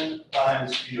N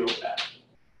times phi of N.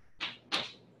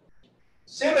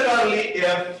 Similarly,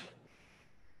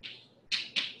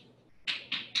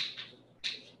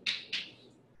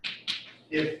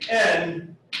 if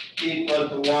N equal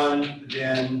to 1,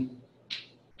 then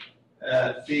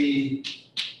phi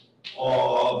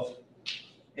of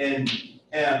N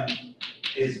M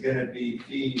is going to be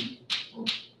phi of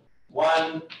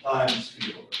 1 times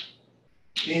phi of N.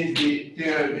 Means the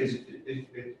theorem is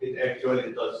it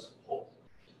actually does hold.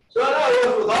 So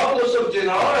now, without loss of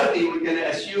generality, we can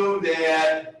assume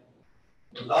that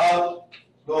without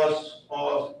loss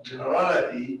of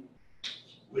generality,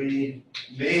 we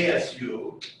may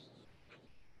assume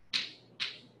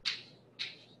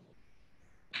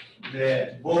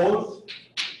that both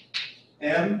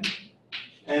M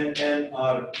and N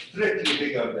are strictly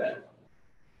bigger than.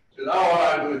 So now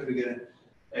what I'm going to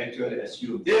actually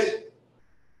assume this.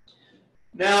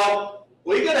 Now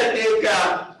we're going to take,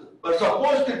 we're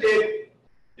supposed to take,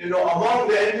 among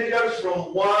the integers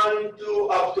from 1 to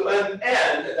up to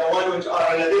Mn, the one which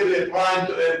are relatively prime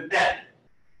to Mn.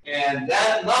 And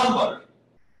that number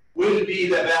will be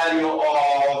the value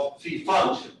of phi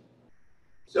function.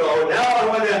 So now I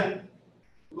want to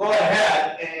go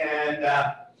ahead and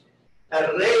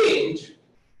arrange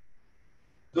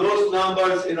those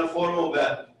numbers in a form of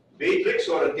a matrix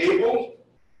or a table,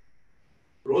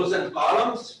 rows and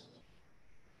columns.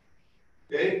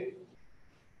 Okay.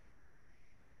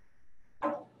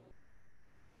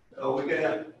 So we're going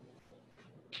to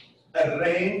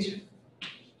arrange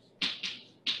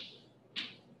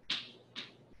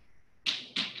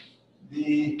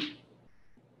the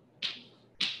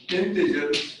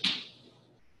integers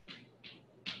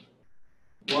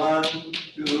 1,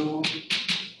 2,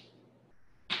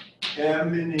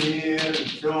 m in here,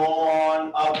 so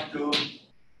on up to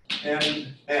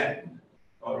mn.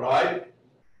 All right?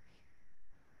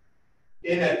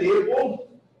 In a table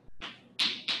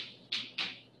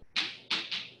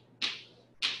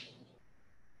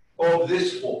of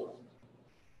this form.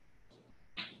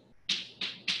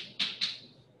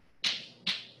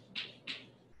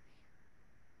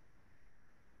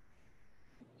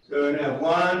 So we have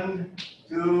 1,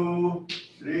 2,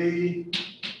 3,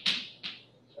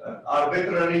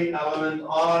 arbitrary element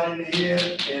R in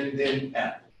here, and then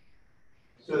M.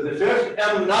 So the first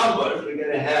M numbers we're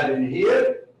going to have in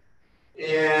here,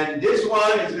 and this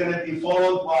one is going to be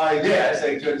followed by this.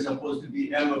 Actually, it's supposed to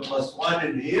be M plus 1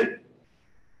 in here.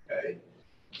 Okay.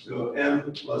 So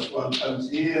M plus 1 comes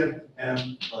here,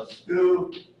 M plus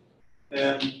 2,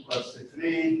 M plus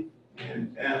 3,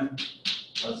 and M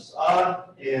plus R,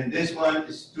 and this one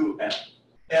is 2M,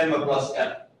 M plus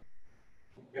M.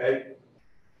 Okay?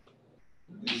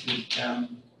 This is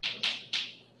M.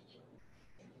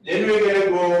 Then we're going to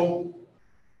go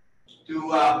to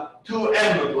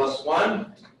 2M plus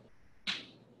 1,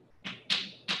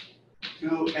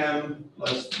 2M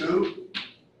plus 2,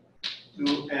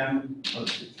 2M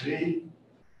plus 3,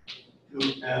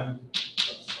 2M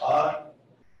plus R,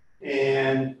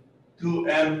 and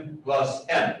 2M plus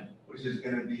M, which is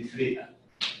going to be 3M.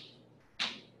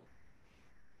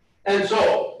 And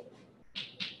so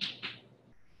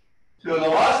the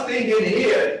last thing in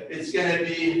here is going to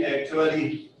be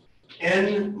actually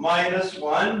n minus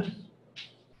 1,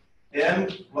 m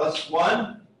plus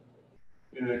 1.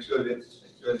 Actually, this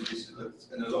is what it's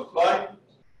going to look like.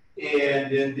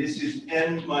 And then this is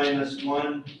n minus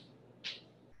 1,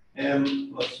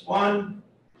 m plus 1,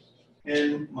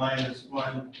 n minus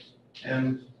 1,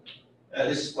 m,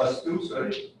 this is plus 2,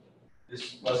 sorry. This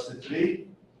is plus 3.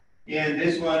 And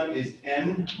this one is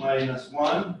n minus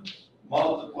 1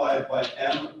 multiplied by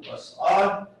m plus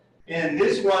r. And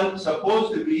this one is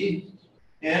supposed to be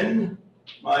n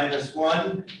minus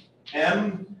 1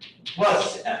 m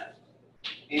plus m.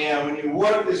 And when you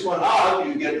work this one out,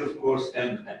 you get, of course,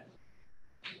 mn.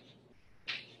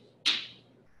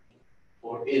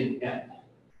 Or in n.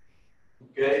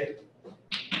 Okay?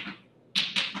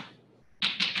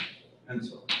 And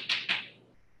so on.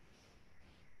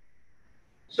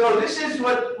 So this is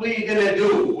what we're going to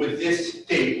do with this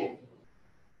table.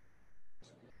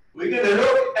 We're going to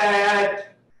look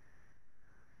at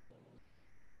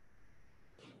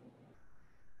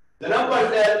the numbers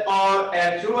that are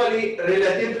actually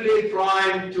relatively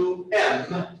prime to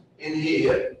m in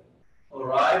here, all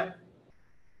right?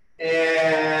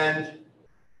 And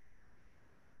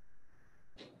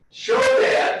show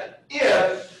that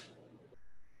if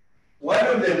one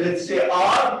of them, let's say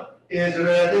R, is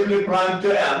relatively prime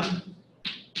to m,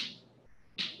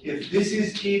 if this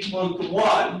is equal to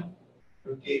 1,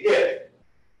 okay, if,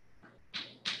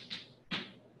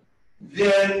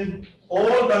 then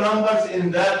all the numbers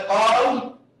in that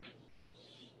column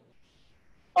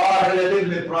are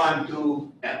relatively prime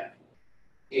to m.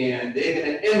 And they're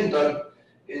going to enter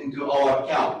into our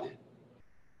counting.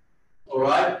 All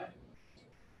right?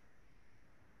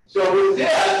 So with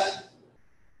this,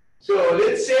 so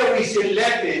let's say we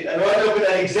selected, and I'll look at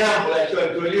an example actually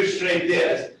to illustrate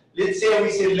this. Let's say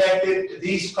we selected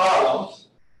these columns,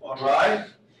 all right?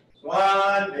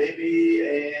 One, maybe,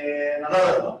 and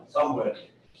another one somewhere,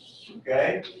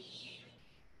 okay?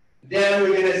 Then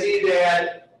we're going to see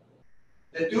that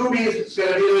the 2B is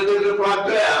going to be relatively prime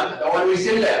to m, the one we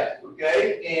select,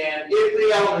 okay? And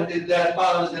every element in that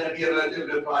column is going to be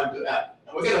relatively prime to m.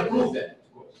 And we're going to prove that.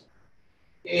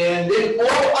 And then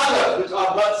all others which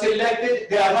are not selected,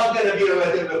 they are not going to be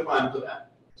relatively prime to m.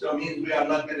 So it means we are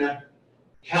not going to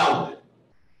count it.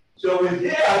 So with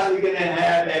this, we're going to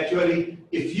have actually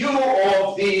a few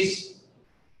of these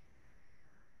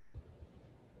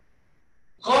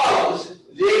columns,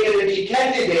 they're going to be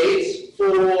candidates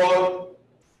for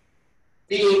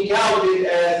being counted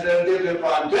as relatively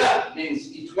prime to m,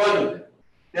 means each one of them.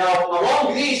 Now,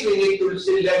 among these, we need to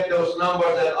select those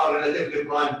numbers that are relatively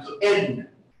prime to n,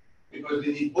 because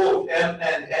we need both m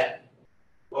and n.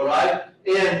 all right?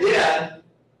 And then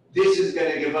this is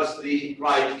going to give us the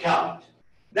right count.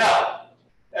 Now,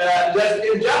 just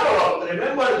in general,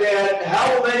 remember that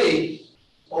how many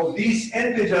of these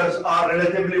integers are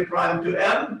relatively prime to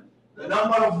m? The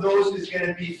number of those is going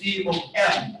to be phi of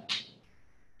m.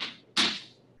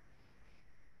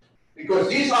 Because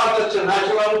these are just a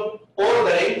natural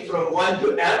ordering from 1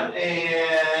 to m,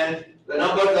 and the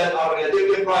number that are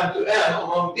relatively prime to m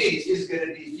among these is going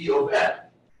to be phi of m,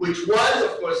 which was,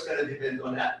 of course, going to depend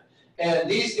on m. And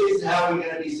this is how we're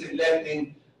going to be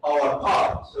selecting our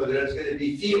part. So there's going to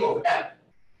be phi of m.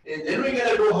 And then we're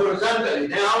going to go horizontally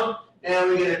down, and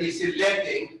we're going to be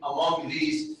selecting among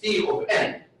these phi of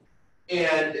n.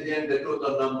 And then the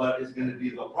total number is going to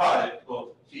be the product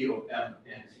of phi of m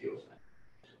and phi of n.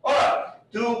 All right,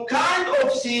 to kind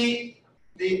of see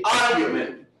the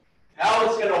argument, how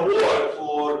it's going to work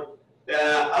for,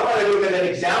 I want to look at an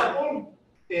example,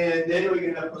 and then we're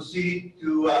going to proceed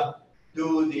to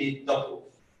do the proof.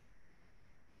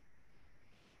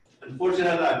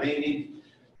 Unfortunately, I may need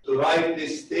to write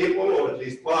this table, or at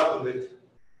least part of it,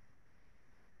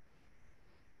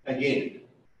 again.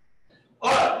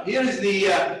 All right, here is the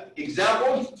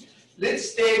example.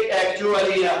 Let's take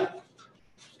actually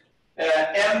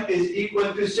m is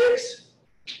equal to 6.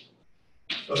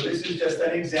 So this is just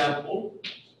an example.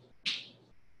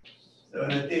 So I'm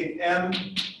going to take m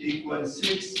equals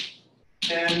 6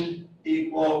 and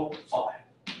equal 5.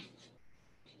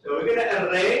 So we're going to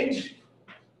arrange,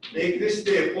 make this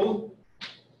table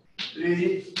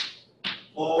 3,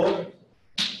 4,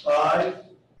 5,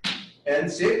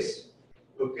 and 6.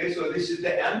 Okay, so this is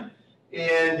the m.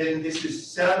 And then this is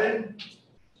 7,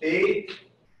 8,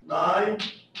 9,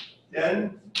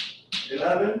 10,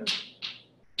 11,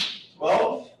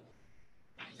 12,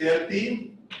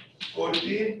 13,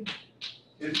 14,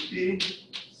 15,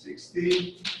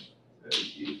 16,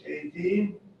 17,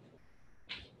 18,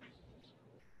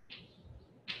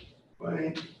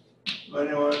 20,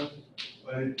 21,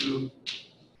 22,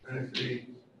 23,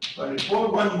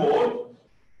 24, one more,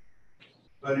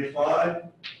 25,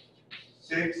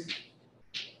 6,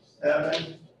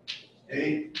 7,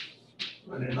 8,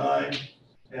 29,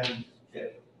 and 10.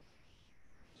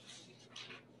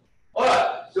 All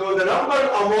right, so the number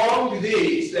among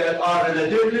these that are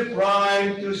relatively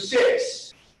prime to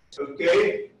 6,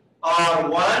 okay, are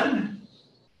 1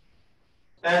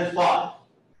 and 5.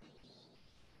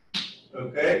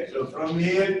 Okay, so from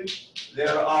here,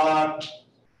 there are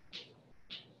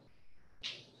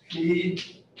phi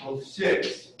of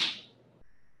 6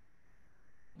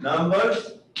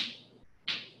 numbers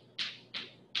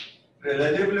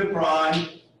relatively prime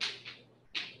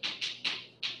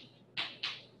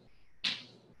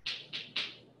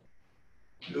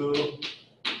to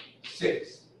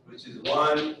 6, which is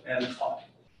 1 and 5.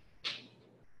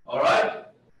 All right?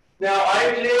 Now,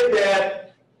 I claim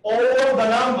that all the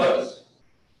numbers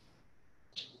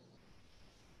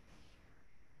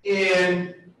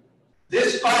in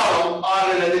this column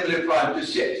are relatively prime to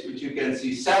 6, which you can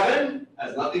see 7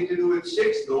 has nothing to do with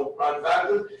 6, no prime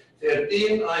factor,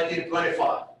 13, 19,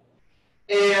 25.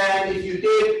 And if you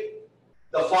take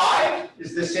the 5,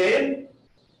 it's the same.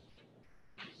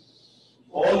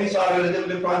 All these are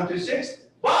relatively prime to 6,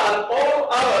 but all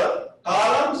other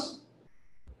columns,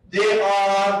 they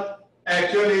are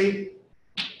actually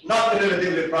not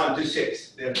relatively prime to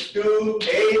 6. There's 2,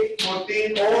 8,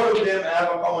 14, all of them have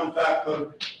a common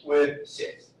factor with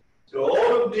 6. So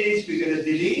all of these we're going to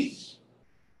delete.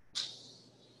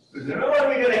 Because remember,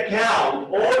 we're going to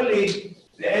count only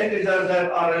the integers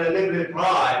that are relatively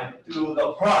prime to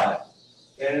the product.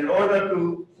 And in order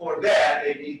for that,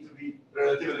 they need to be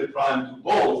relatively prime to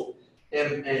both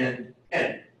m and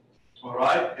n. All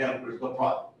right, m is the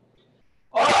product.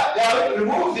 All right, now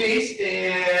remove these,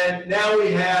 and now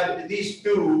we have these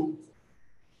two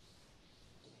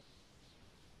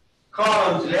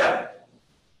columns left.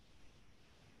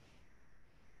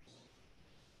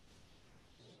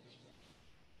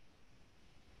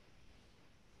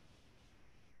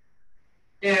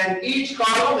 And each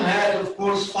column has, of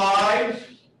course, 5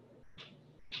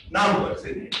 numbers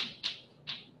in it.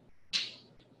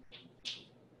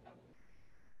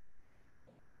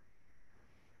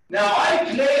 Now, I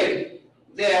claim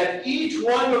that each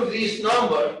one of these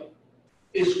numbers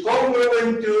is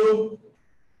congruent to,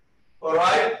 all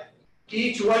right,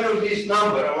 each one of these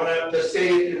numbers, I want to say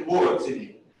it in words in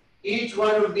it. Each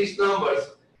one of these numbers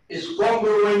is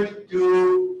congruent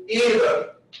to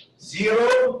either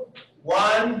 0,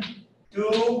 1,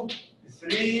 2,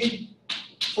 3,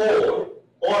 4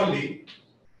 only,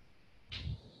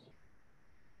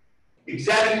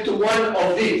 exactly to one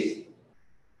of these.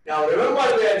 Now remember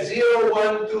that 0,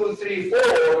 1, 2, 3,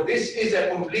 4, this is a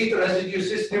complete residue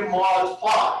system mod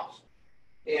 5.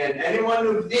 And any one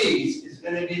of these is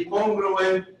going to be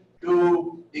congruent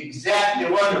to exactly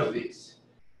one of these.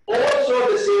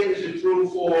 Also the same is true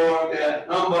for the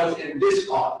numbers in this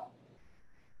column.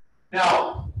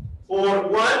 Now, for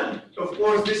 1, of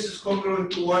course, this is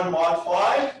congruent to 1 mod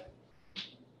 5,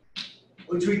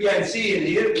 which we can see in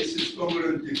here. This is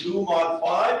congruent to 2 mod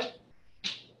 5.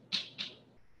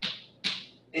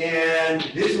 And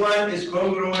this one is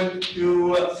congruent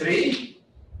to 3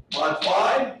 mod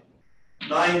 5.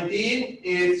 19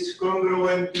 is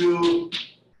congruent to,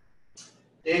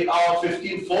 take out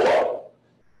 15, 4.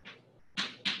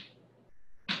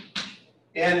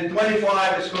 And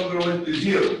 25 is congruent to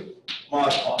 0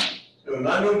 mod 5. So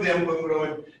none of them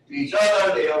congruent to each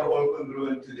other, they are all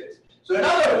congruent to this. So in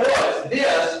other words,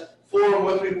 this form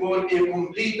what we call a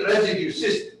complete residue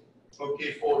system,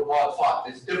 okay, for mod 5.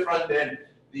 It's different than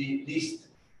the least,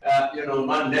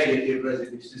 non-negative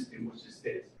residue system, which is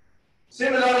this.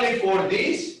 Similarly for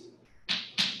these,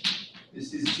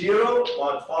 this is 0,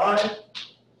 mod 5,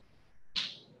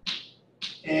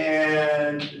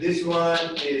 and this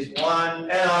one is 1,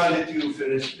 and I'll let you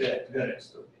finish the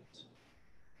rest of it.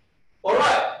 All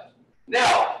right,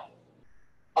 now,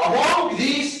 among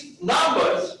these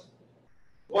numbers,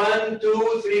 1,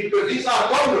 2, 3, because these are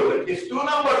congruent. If two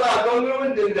numbers are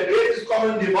congruent, then the greatest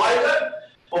common divisor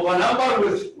of a number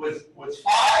with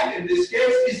 5, in this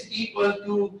case, is equal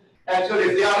to, actually,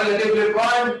 if they are relatively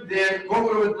prime, then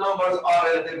congruent numbers are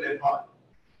relatively prime.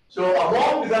 So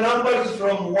among the numbers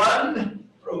from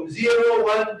 0,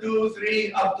 1, 2,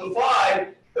 3, up to 5,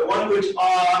 the ones which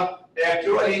are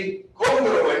actually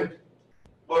congruent,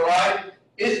 all right,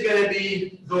 is going to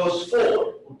be those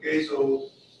 4. Okay, so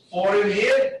 4 in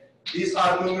here, these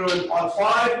are congruent on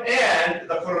 5, and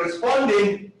the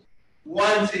corresponding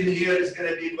ones in here is going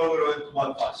to be congruent to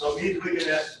 1, 5. So we're going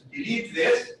to delete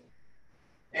this,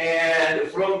 and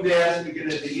from this, we're going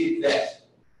to delete that.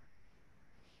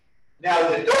 Now,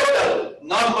 the total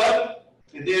number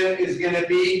there is going to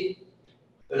be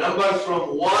the numbers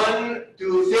from 1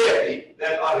 to 30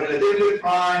 that are relatively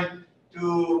prime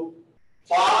to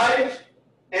 5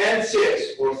 and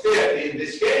 6, or 30 in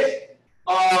this case,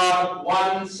 are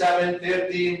 1, 7,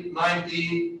 13,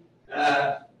 19,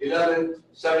 11,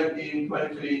 17,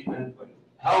 23, and 20.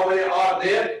 How many are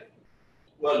there?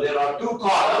 Well, there are 2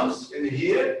 columns in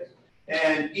here,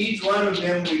 and each one of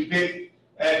them we pick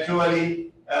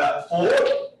actually 4,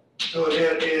 so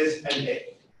there is an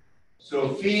 8.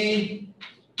 So phi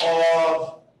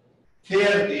of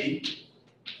 30,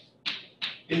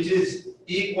 which is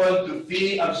equal to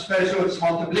phi of special, it's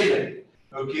multiplicative.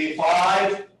 Okay,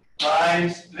 5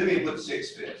 times, let me put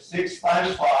 6 there. 6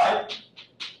 times 5.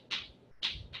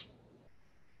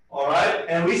 All right,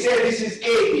 and we say this is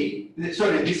 80.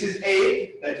 Sorry, this is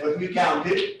 8. That's what we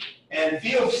counted. And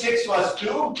phi of 6 was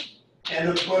 2. And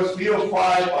of course, phi of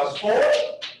 5 was 4.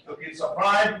 Okay, it's a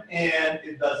prime, and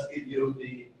it does give you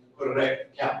the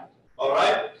correct count. All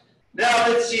right. Now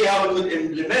let's see how we would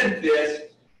implement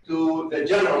this to the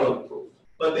general proof.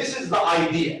 But this is the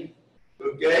idea.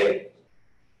 Okay.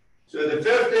 So the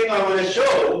first thing I want to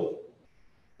show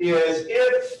is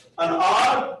if an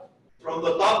R from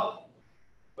the top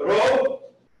row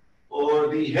or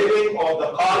the heading of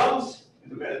the columns,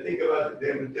 we're going to think about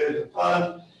them in terms of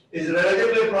columns, is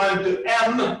relatively prime to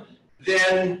M,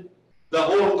 then the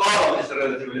whole column is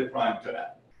relatively prime to M.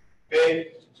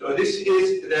 Okay, so this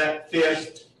is the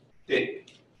first thing.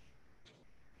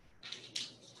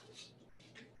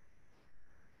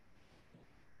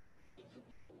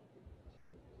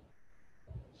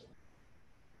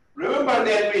 Remember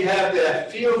that we have the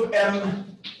phi of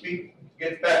M, we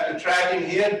get back to tracking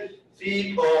here,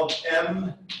 phi of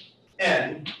M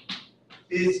n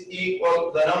is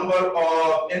equal to the number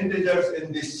of integers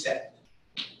in this set.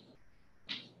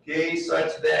 Okay,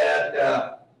 such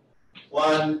that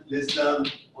 1 less than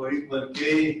or equal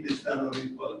k less than or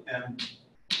equal m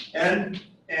n,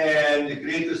 and the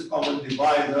greatest common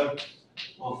divisor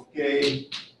of k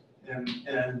m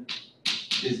n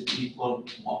is equal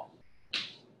to 1.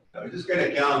 So we're just going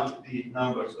to count the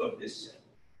numbers of this set.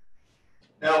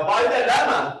 Now, by the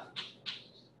lemma,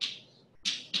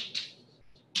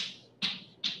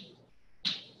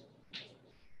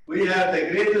 we have the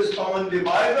greatest common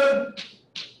divisor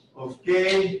of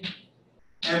k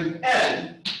m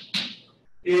n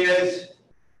is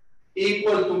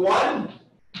equal to 1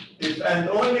 if and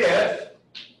only if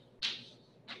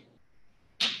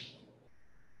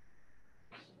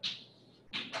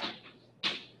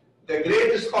the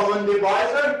greatest common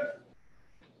divisor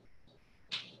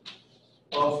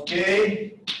of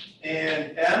k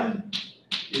and m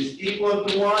is equal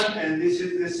to 1, and this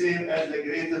is the same as the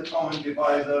greatest common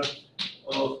divisor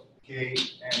of k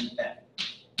and m.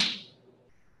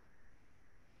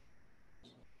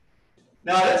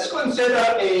 Now let's consider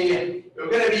we're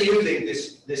going to be using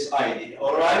this idea,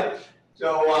 all right? So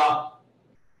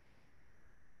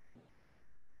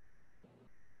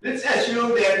let's assume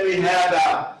that we have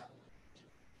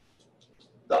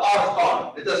the rth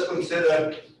column. Let us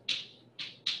consider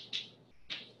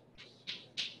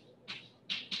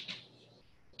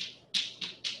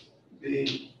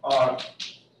the r.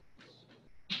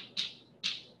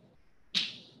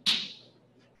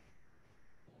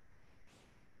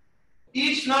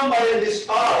 Each number in this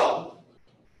column,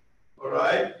 all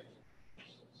right?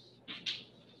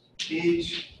 Each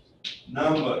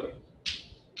number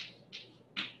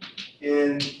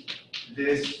in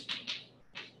this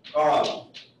column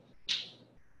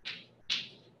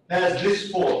has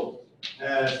this form,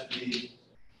 has the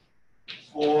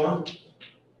form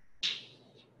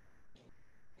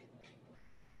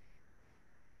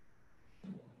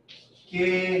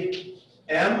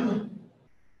Km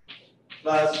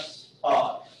plus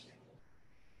R,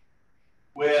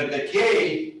 where the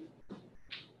K,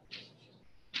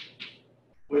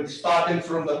 with starting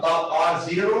from the top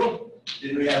R0,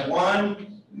 then we have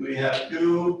 1, we have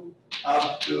 2,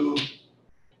 up to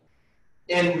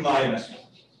n minus 1.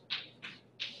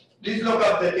 Please look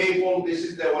up the table. This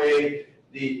is the way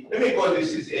let me call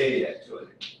this is A actually.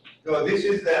 So this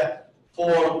is the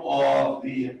form of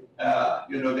the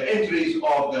the entries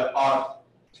of the R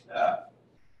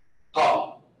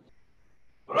column.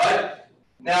 All right.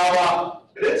 Now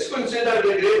let's consider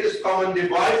the greatest common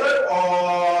divisor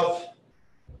of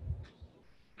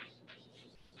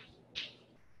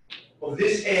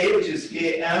this A, which is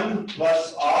Km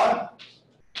plus R.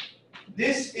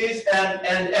 This is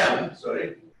an M,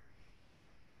 sorry.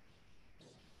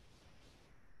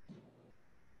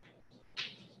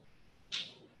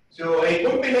 So a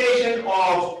combination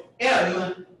of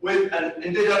M with an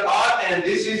integer R, and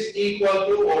this is equal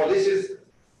to, or this is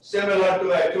similar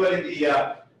to actually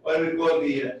the what we call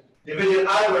the division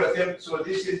algorithm. So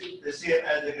this is the same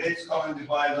as the greatest common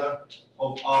divisor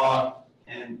of R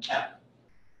and M.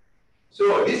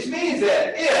 So this means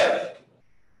that if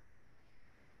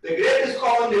the greatest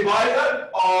common divisor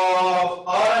of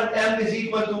R and M is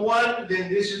equal to 1,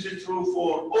 then this is true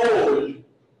for all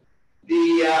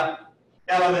the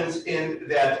elements in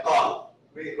that column.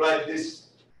 We write this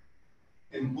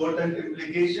important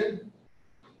implication.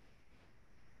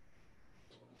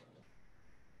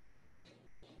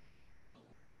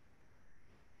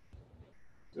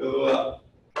 So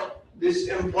this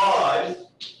implies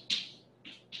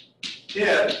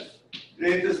if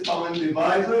greatest common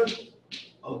divisor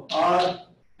of R,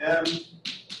 M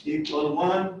equal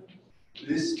 1,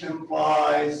 this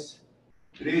implies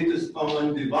greatest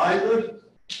common divisor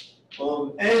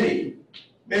of any,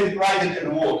 maybe write it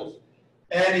in words,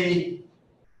 any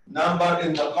number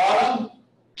in the column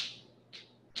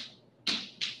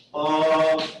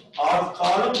of R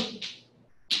column,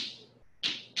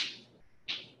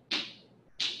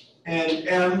 and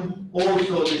M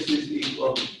also this is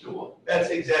equal to 1. That's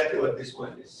exactly what this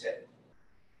one is said.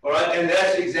 All right, and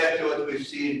that's exactly what we've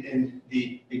seen in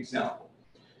the example.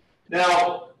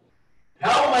 Now,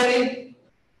 how many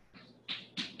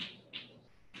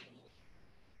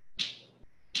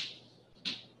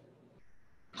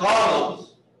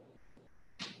columns,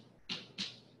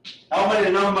 how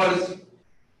many numbers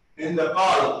in the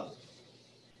columns,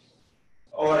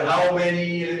 or how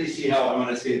many, let me see how I'm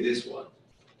going to say this one.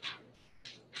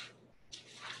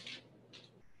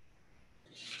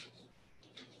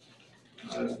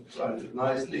 I'll write it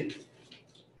nicely.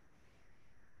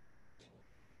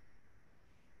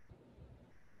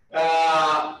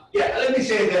 Yeah, let me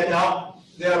say that now.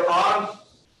 There are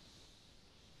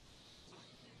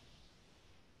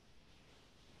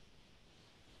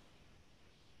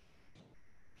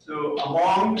so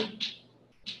among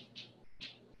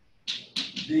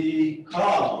the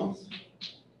columns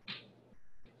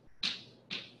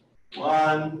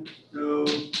 1,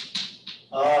 2,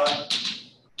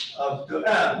 up to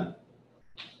M,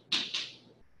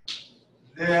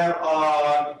 there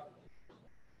are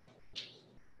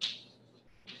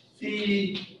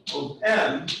phi of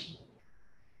M,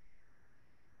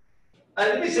 and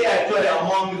let me say actually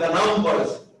among the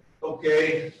numbers,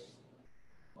 okay,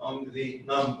 among the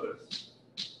numbers.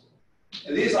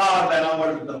 And these are the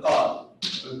numbers of the column,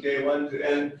 okay, 1 to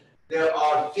N. There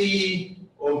are phi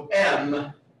of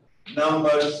M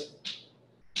numbers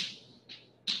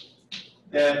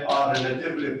that are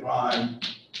relatively prime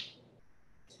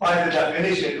by the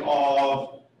definition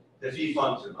of the phi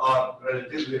function are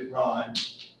relatively prime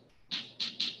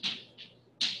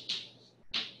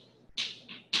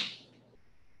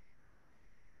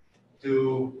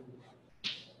to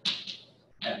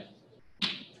M.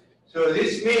 So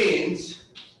this means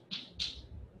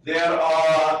there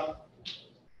are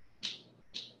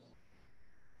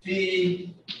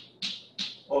phi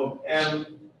of M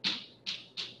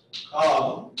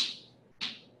column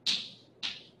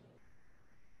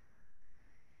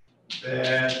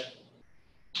that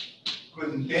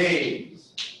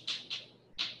contains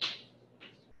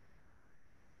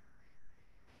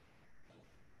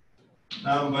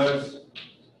numbers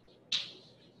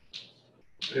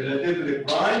relatively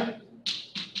prime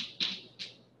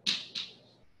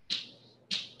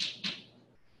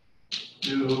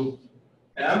to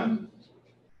M,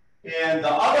 and the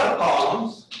other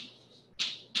columns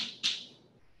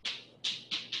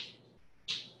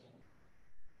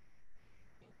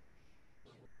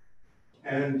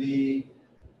and the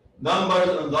numbers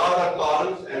in the other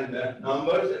columns and the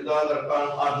numbers in the other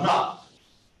column are not.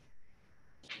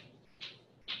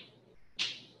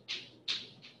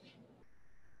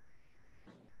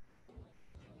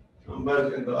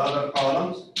 Numbers in the other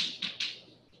columns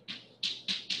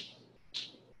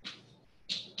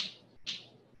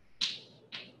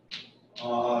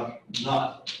are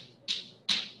not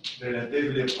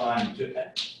relatively prime to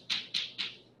M.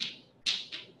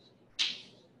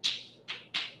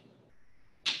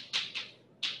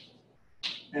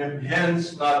 And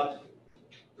hence not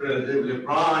relatively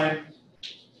prime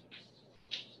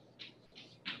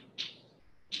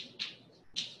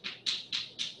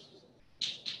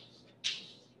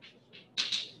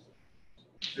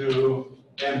to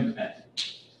Mn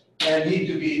and need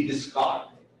to be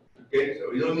discarded. Okay,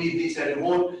 so we don't need these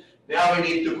anymore. Now we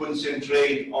need to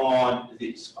concentrate on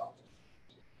these.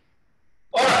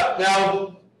 All right,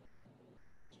 now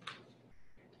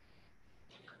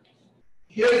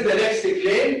here's the next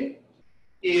claim,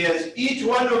 is each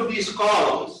one of these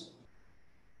columns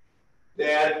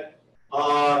that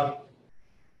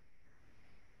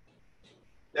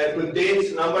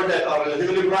contains numbers that are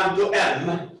relatively prime to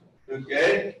M,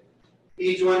 okay?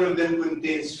 Each one of them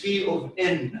contains phi of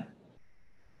N,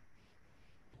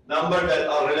 numbers that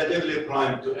are relatively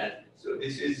prime to N. So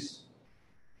this is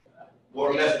more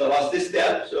or less the last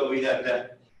step. So we have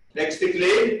the next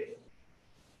claim.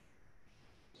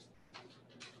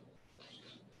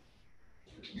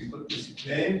 We put this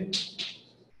claim.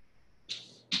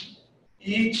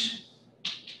 Each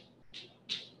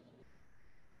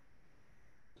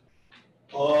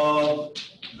of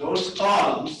those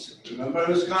columns, remember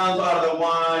those columns are the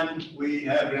one we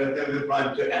have relatively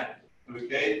prime to M.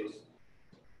 Okay?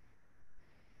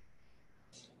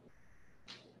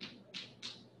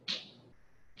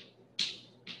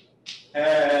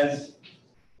 Has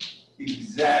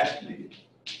exactly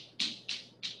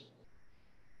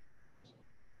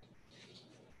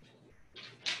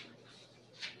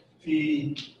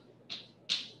phi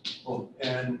of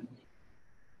N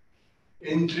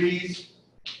entries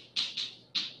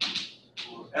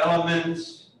or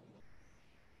elements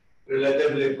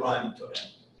relatively prime to N.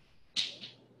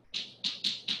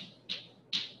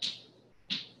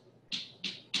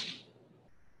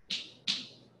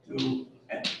 To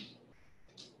N.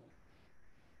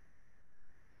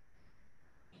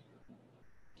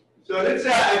 So let's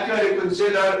actually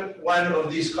consider one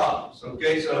of these columns.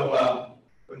 Okay, so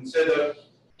consider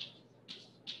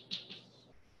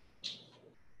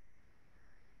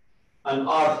an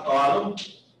rth column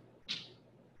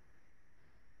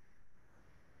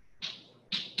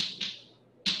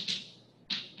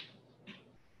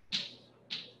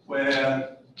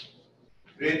where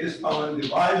greatest common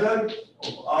divisor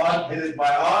of R headed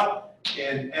by R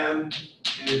and M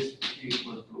is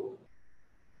equal to.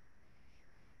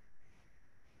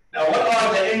 Now, what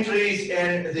are the entries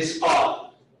in this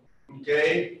column?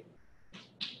 Okay,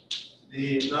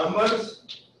 the numbers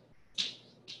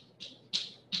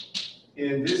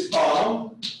in this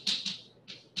column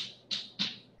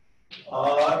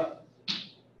are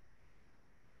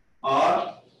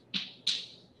R,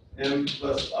 M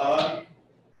plus R,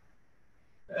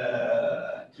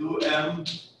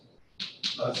 2M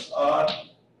plus R,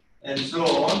 and so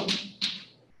on,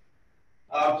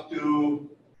 up to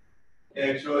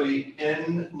actually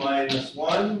N minus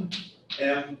 1,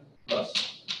 M plus.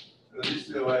 So this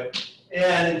is the way.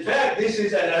 And in fact, this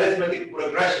is an arithmetic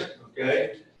progression,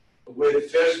 okay? With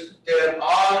first term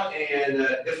R and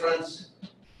difference,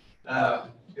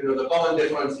 the common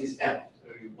difference is M.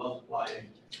 So you multiply it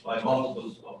by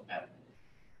multiples of M.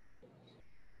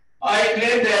 I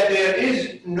claim that there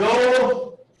is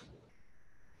no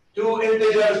two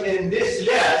integers in this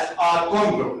list are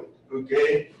congruent.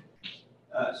 Okay.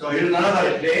 So here's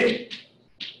another plane.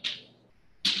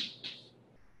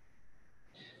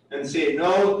 And say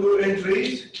no two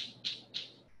entries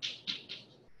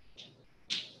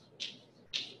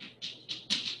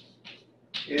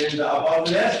in the above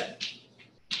list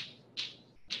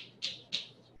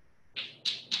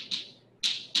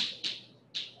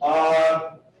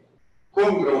are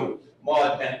congruent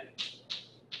mod n.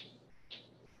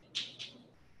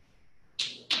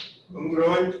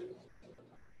 Congruent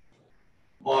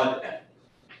mod n.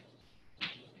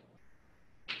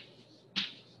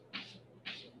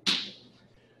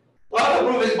 Well,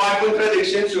 the proof is by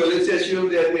contradiction, so let's assume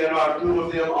that there are two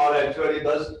of them are actually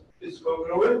thus is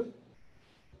congruent.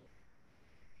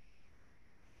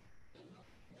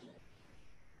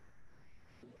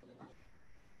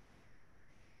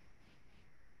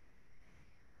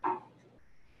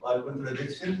 By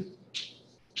contradiction.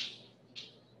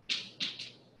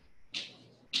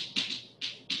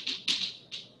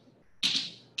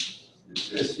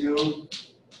 Let's assume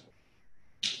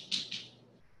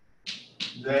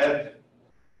that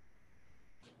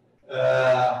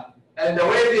and the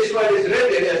way this one is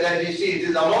written is, as you see, it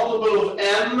is a multiple of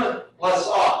m plus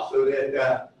r. So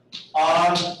that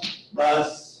r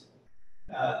plus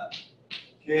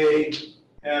k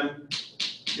m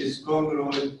is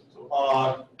congruent to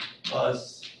r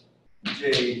plus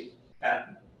j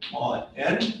m mod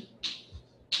n,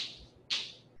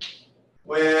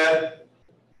 where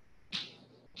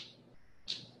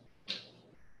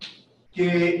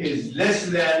k is less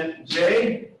than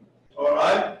j, all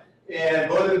right, and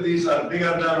both of these are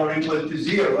bigger than or equal to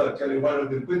 0. Actually, one of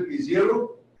them could be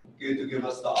 0, okay, to give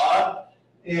us the r,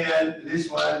 and this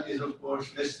one is, of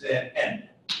course, less than n.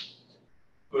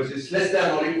 Because it's less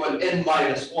than or equal n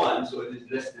minus 1, so it is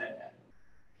less than n.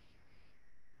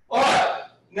 All right,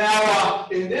 now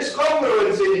in this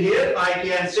congruence in here, I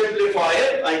can simplify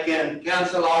it. I can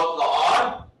cancel out the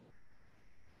r,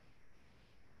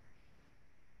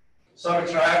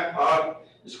 subtract r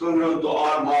is congruent to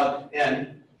r mod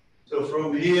n. So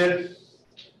from here,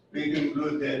 we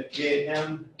conclude that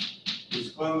km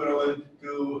is congruent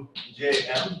to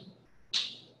jm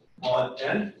mod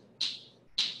n.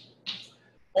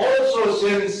 Also,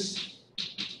 since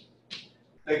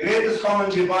the greatest common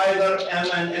divisor m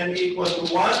and n equal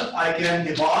to 1, I can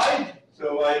divide.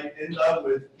 So I end up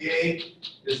with k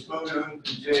is congruent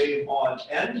to j mod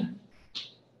n.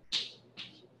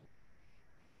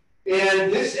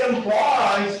 And this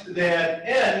implies that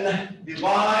n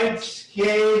divides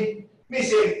k, let me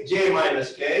say j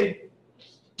minus k.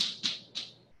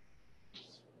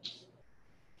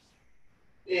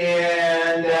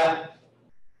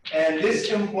 And this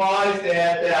implies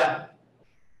that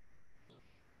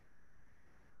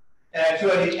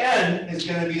actually n is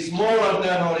going to be smaller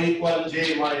than or equal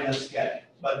j minus k.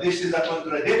 But this is a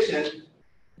contradiction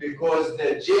because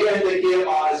the j and the k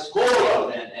are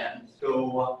smaller than n.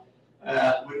 So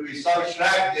when we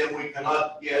subtract them, we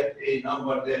cannot get a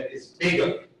number that is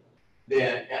bigger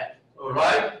than n. All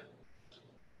right?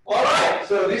 All right,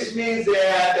 so this means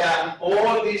that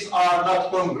all these are not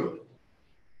congruent.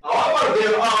 However,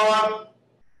 there are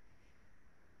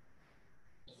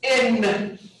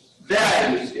n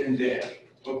values in there,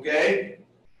 okay?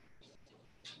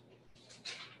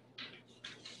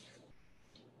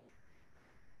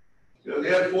 So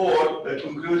therefore, the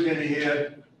conclusion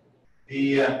here,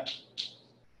 the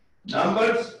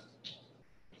numbers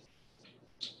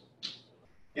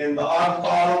in the R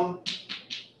column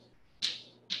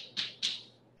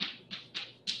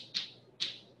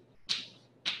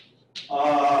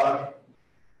are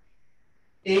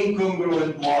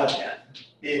incongruent mod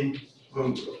n.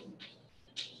 Incongruent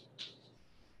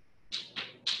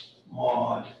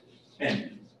mod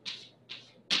n.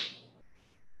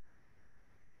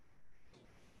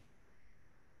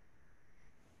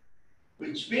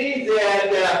 Which means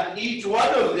that each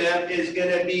one of them is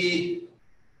going to be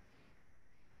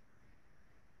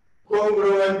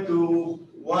congruent to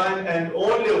one and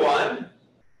only one.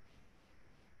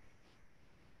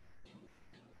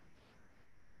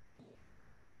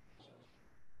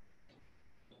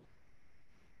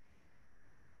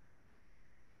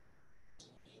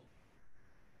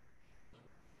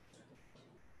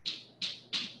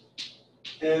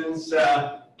 Hence,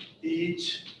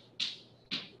 each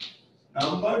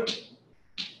number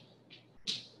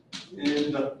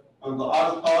on the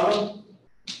R column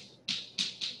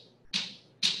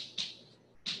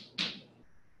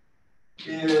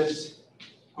is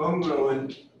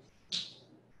congruent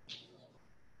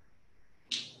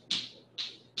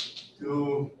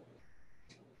to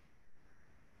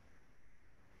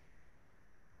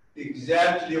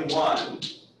exactly one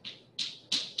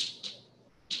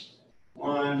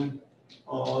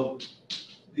of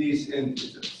these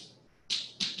integers.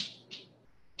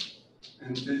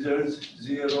 Integers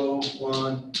 0,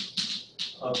 1,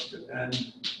 up to n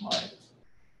minus.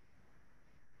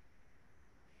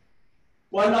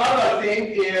 One other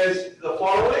thing is the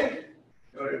following.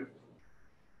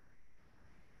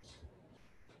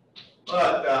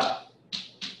 But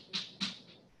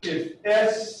if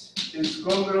S is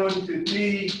congruent to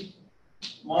T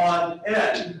mod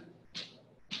n,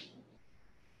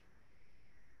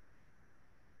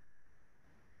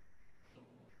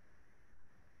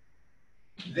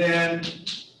 then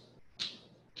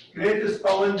greatest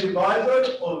common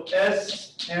divisor of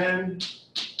S n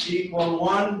equal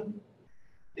 1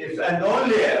 if and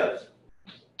only if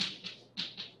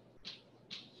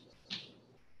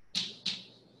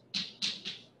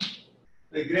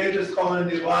the greatest common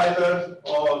divisor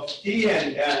of T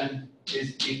and n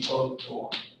is equal to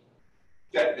 1.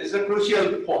 That is a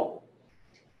crucial point.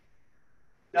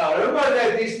 Now remember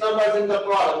that these numbers in the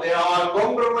column, they are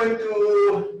congruent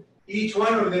to, each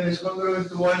one of them is congruent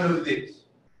to one of these.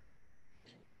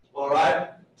 All right?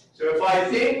 So if I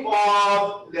think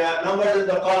of the numbers in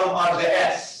the column are the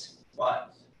S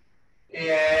ones,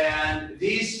 and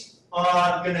these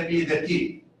are going to be the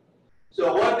T.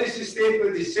 So what this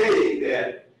statement is saying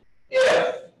that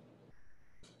if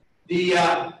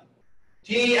the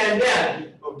T and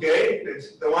N, okay,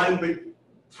 it's the one with,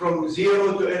 from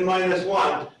 0 to n minus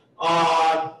 1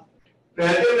 are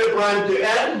relatively prime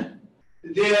to n,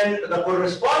 then the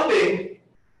corresponding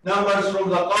numbers from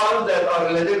the column that are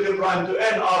relatively prime to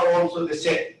n are also the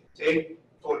same. See?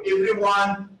 For every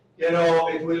one, you know,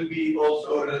 it will be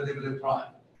also relatively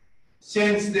prime.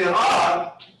 Since there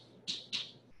are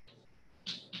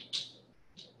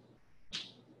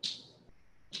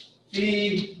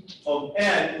phi of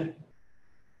n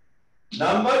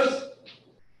numbers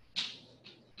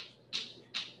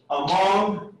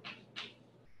among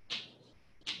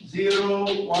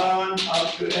 0, 1,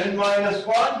 up to n minus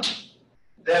 1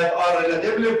 that are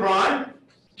relatively prime,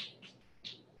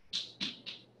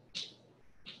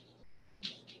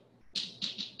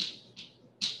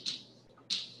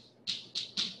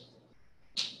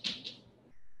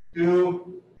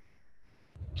 to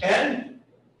n,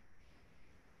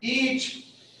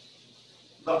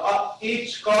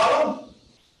 each column,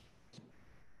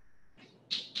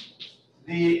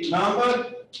 the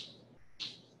number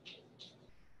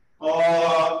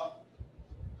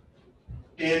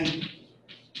in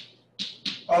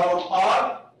column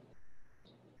R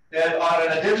that are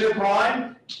relatively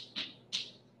prime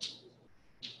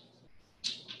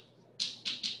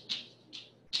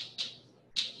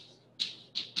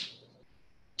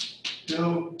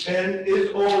to n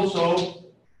is also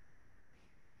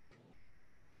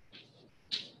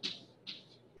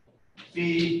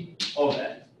phi of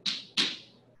n.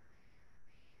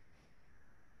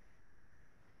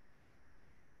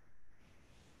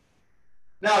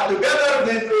 Now together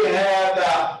then we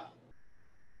have,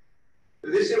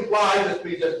 this implies that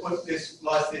we just put this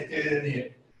last detail in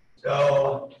here.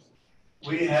 So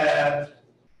we have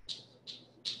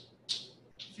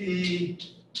phi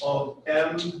of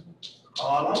m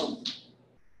column,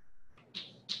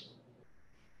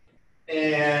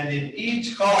 and in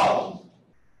each column,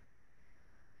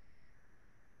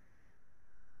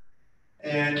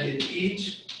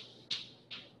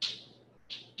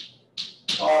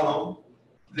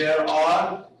 there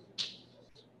are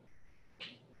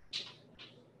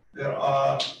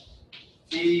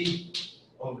phi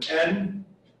of n,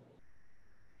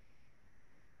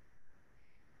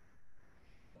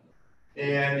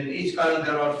 and in each column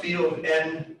there are phi of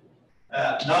n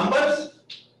numbers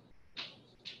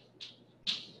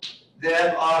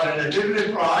that are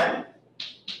relatively prime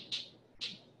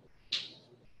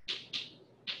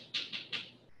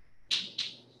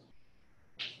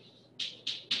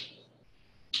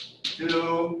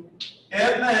to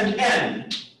m and n,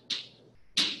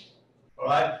 all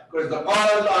right? Because the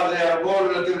columns are there more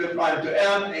relatively prime to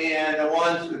m, and the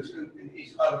ones which in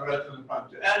each are relatively prime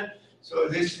to n. So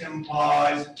this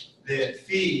implies that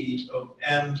phi of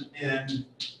m n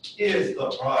is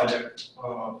the product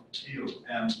of phi of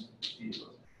m phi of n.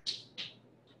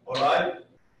 All right?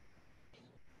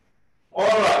 All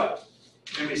right.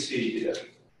 Let me see here.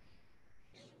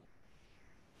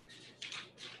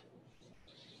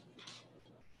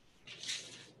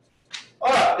 All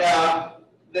right,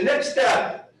 the next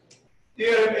step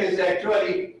here is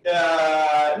actually,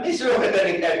 let's look at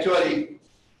it actually,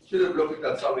 should have looked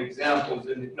at some examples,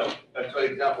 and no, actually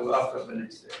examples after the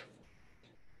next step.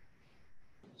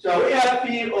 So we have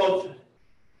phi of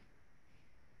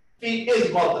phi is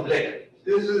multiplicative.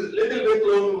 This is a little bit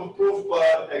long of proof,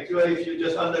 but actually if you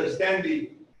just understand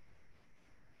the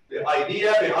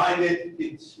idea behind it,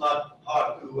 it's not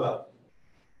hard to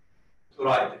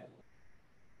write it.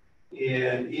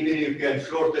 And even you can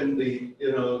shorten the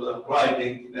the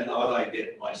writing than what I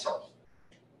did myself.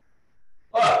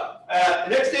 All right.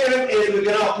 Next theorem is we're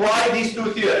going to apply these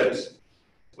two theorems,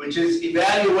 which is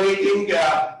evaluating.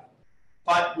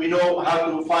 We know how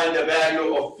to find the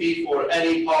value of phi for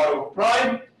any power of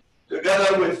prime.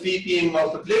 Together with phi being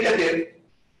multiplicative,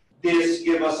 this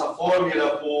gives us a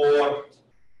formula for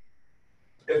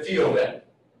the phi of n.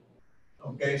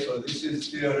 Okay, so this is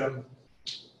theorem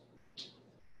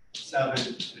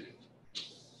 7.3.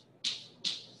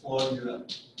 Formula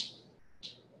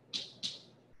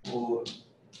for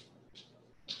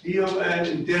phi of n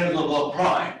in terms of the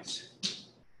primes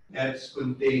that's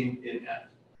contained in n.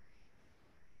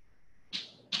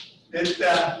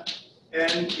 Delta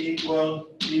n equal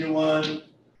p1,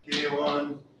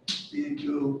 k1,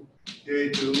 p2,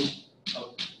 k2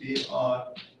 of pr,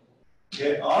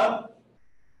 kr.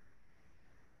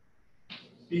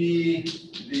 P,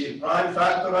 the prime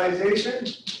factorization.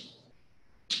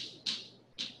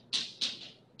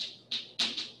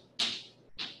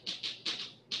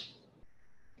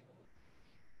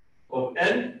 Of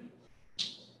n.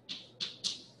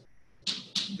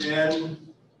 Then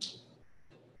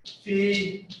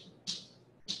phi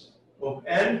of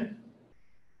n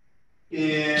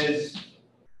is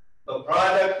the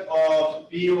product of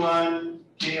p1,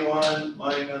 k1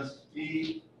 minus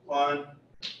p1,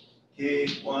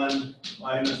 k1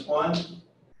 minus 1,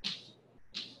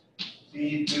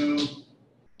 p2,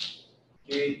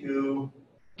 k2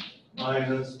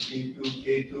 minus p2,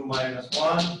 k2 minus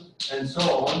 1, and so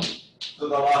on to the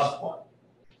last one.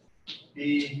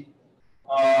 P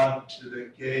r to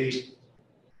the k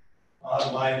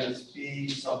r minus p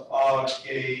sub r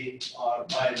k r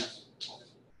minus 1,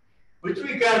 which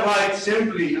we can write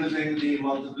simply using the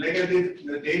multiplicative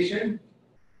notation.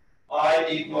 I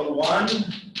equal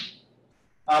 1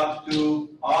 up to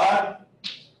r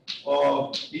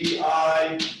of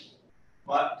pi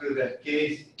to the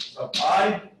k sub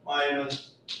I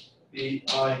minus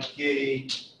pi k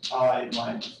I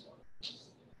minus 1.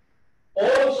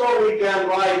 Also, we can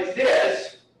write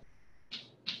this,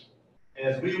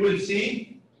 as we will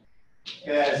see,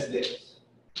 as this.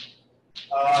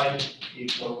 I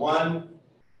equal 1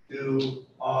 to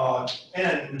r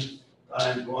n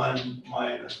times 1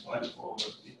 minus 1 over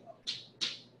pi.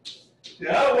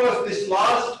 There was this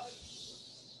last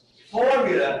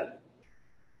formula.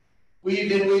 We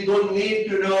don't need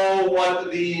to know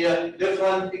what the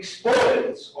different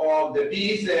exponents of the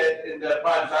p's in the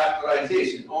prime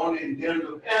factorization, only in terms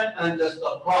of n and just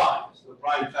the primes, the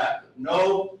prime factor.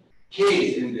 No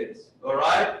k's in this, all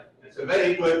right? It's a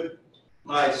very good,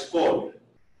 nice formula.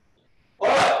 All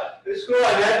right, let's go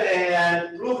ahead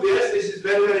and prove this. This is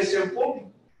very, very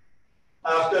simple.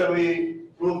 After we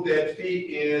prove that phi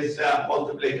is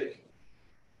multiplicative.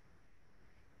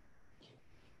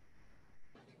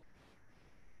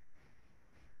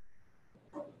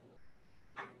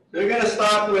 We're going to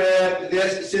start with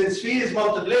this. Since phi is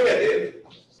multiplicative,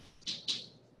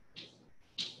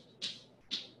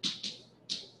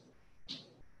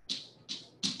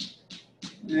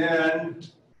 then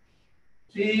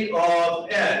phi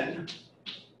of n,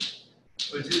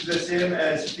 which is the same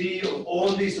as phi of all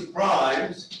these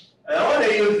primes. And I want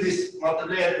to use this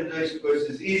multiplicative notation because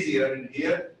it's easier in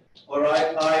here. All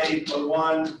right, I equal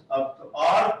 1 up to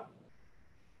r,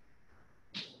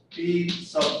 p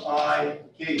sub I,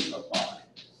 k sub I.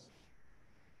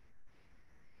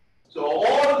 So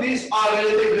all of these are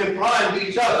relatively prime to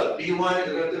each other. P1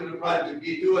 is relatively prime to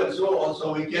P2 and so on.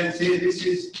 So we can say this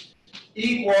is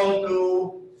equal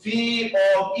to phi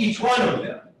of each one of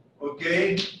them.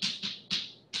 Okay?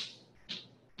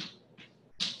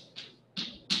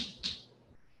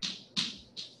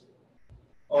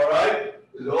 All right?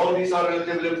 So all these are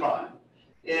relatively prime.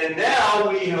 And now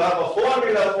we have a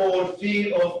formula for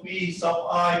phi of p sub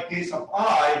I, k sub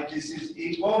I. This is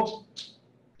equal,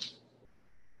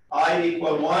 I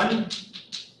equal 1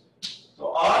 to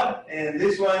r, and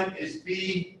this one is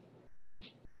p,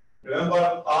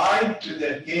 remember, I to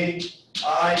the k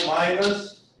I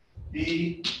minus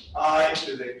p I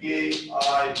to the k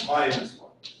I minus 1.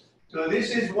 So this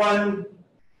is one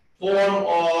form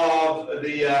of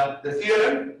the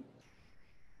theorem.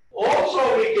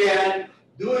 Also, we can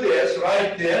do this,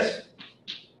 write this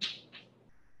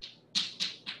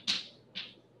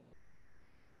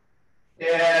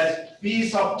as p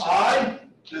sub I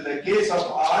to the k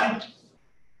sub I,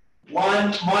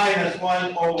 1 minus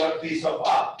 1 over p sub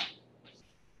I.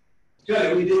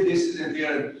 Actually, we did this in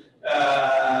here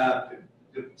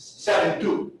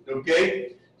 7-2,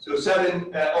 okay? So 7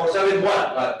 or 7-1,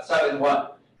 but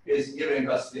 7-1 is giving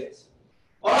us this.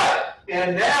 All right,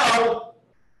 and now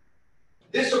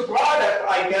this product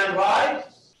I can write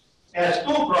as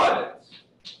two products.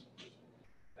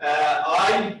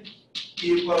 I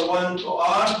equal 1 to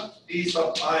r, d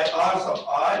sub I, r sub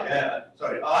I,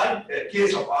 k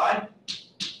sub I.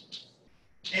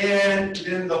 And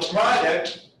then the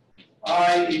product,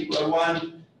 I equal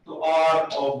 1 to r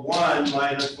of 1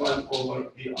 minus 1 over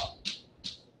pi.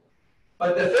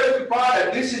 But the first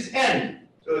product, this is n.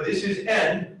 So this is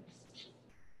n.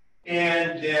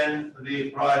 And then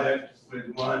the product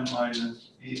with 1 minus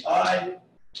pi,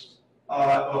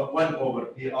 1 over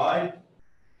pi.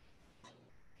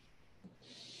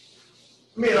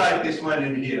 Let me write this one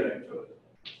in here, actually.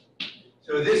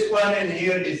 So this one in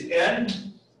here is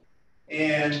n,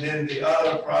 and then the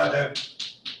other product,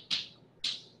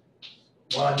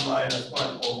 1 minus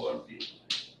 1 over pi.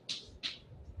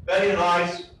 Very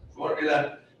nice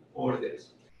formula for this.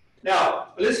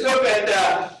 Now, let's look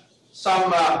at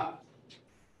some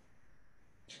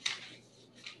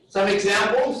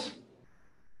examples.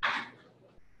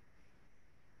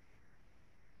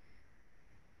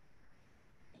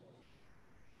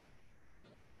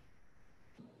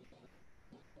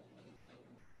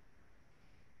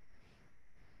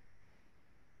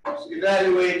 Let's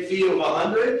evaluate phi of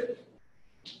 100.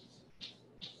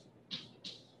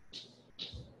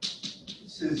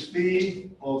 This is phi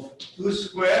of 2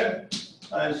 squared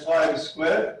times 5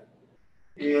 squared.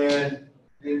 And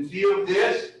then phi of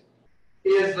this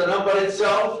is the number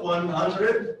itself,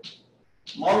 100,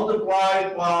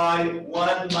 multiplied by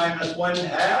 1 minus 1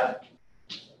 half,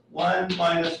 1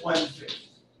 minus 1 fifth.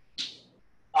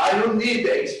 I don't need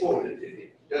the exponent in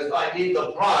it, just I need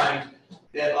the primes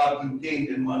that are contained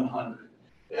in 100.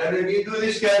 And when you do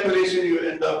this calculation, you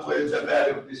end up with the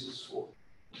value of this is 4.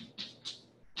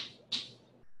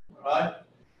 All right?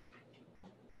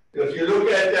 So if you look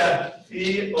at the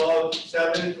phi of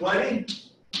 720,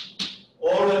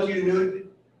 all that you need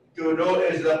to know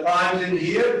is the primes in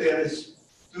here. There is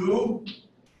 2,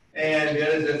 and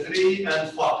there is a 3 and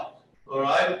 5. All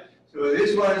right? So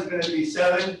this one is going to be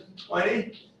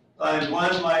 720 times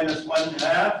 1 minus 1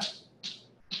 half,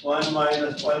 1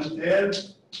 minus 1 third,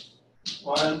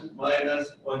 1 minus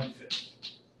 1 fifth.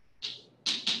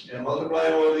 And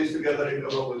multiply all these together, you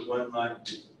come up with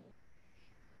 192.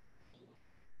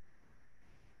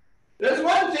 There's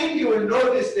one thing you will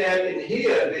notice that in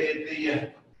here,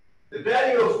 the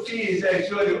value of phi is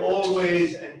actually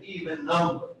always an even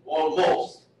number,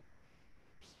 almost,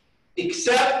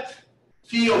 except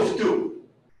phi of 2.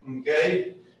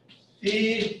 Okay?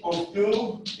 Phi of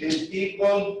 2 is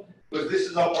equal, because this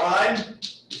is a prime,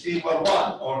 it's equal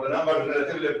 1, or the number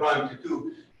relatively prime to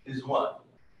 2 is 1.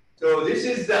 So this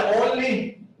is the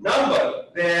only number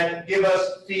that gives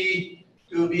us phi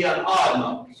to be an odd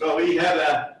number. So we have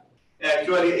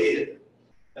actually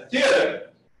a theorem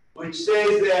which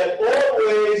says that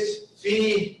always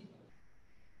phi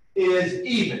is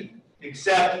even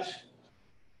except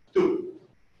 2.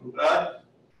 Right?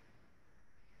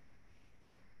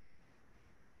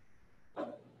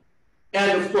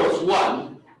 And of course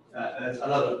 1, that's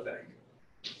another thing.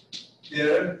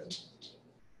 Theorem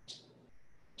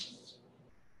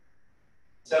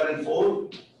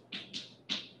 7-4.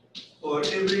 For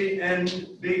every n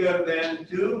bigger than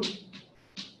 2,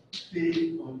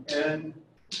 phi of n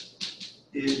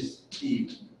is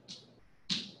even.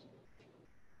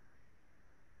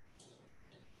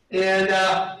 And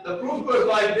the proof goes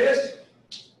like this.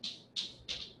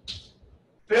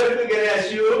 First, we can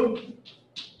assume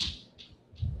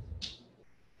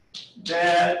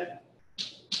that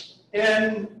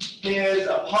n is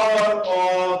a power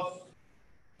of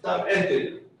some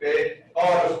entity, okay,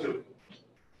 power of 2.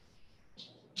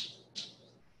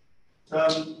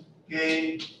 Some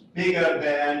k bigger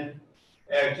than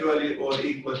actually or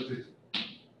equal to 2.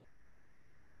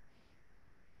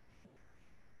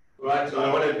 Right, so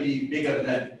I want to be bigger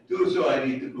than 2, so I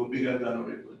need to go bigger than or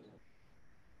equal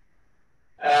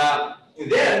to.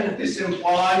 Then this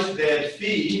implies that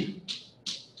phi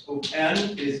of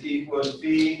n is equal to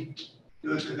phi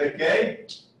 2 to the k.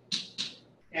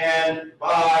 And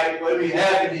by what we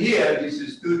have in here, this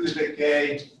is 2 to the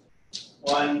k,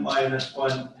 1 minus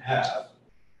 1 half.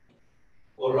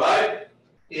 All right?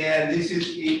 And this is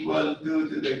equal to 2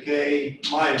 to the k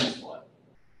minus 1.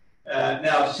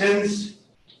 Now, since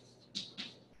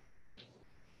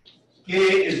k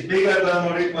is bigger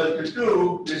than or equal to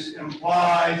 2, this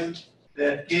implies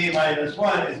that k minus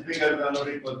 1 is bigger than or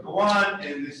equal to 1,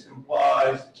 and this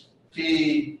implies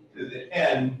phi to the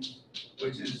n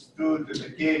which is 2 to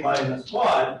the k minus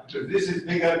 1, because this is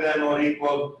bigger than or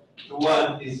equal to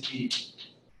 1 is e.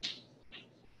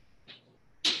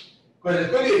 Because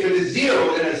it's if it is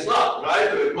 0, then it's not, right?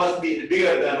 So it must be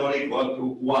bigger than or equal to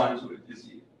 1, so it is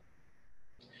 0.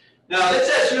 Now let's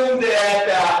assume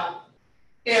that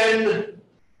n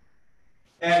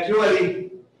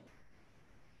actually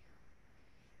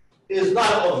is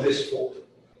not of this form.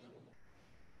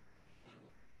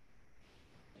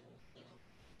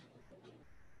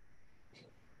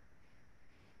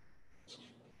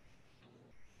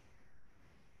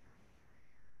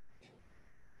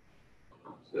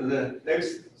 So the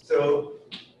next, so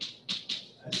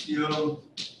assume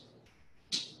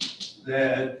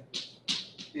that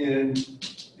n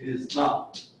is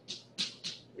not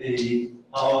a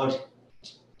power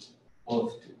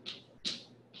of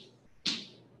 2.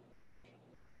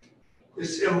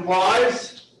 This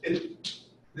implies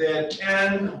that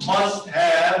n must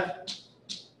have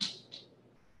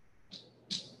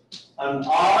an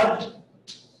odd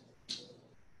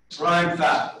prime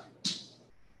factor.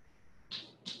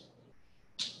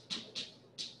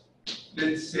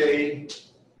 Let's say,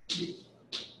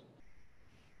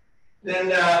 then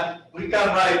we can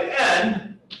write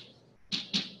n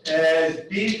as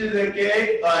b to the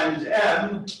k times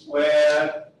m,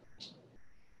 where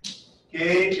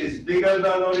k is bigger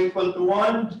than or equal to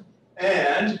 1,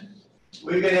 and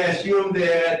we're going to assume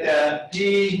that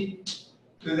p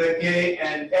to the k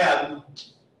and m,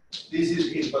 this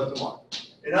is equal to 1.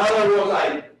 In other words,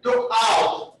 I took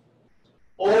out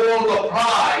all the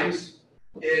primes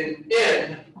in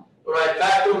n, right,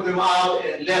 factored them out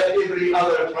and left every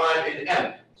other prime in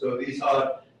m. So this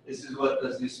is what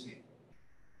does this mean.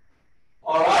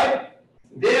 All right,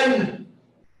 then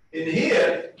in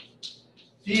here,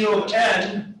 phi of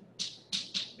n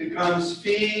becomes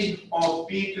phi of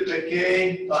p to the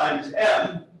k times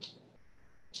m.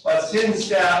 But since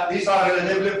these are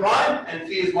relatively prime and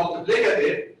phi is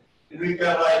multiplicative, then we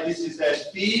can write this is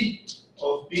as phi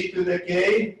of p to the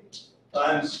k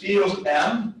times phi of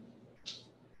m,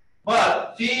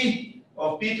 but phi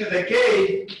of p to the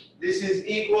k, this is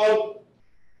equal,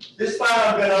 this time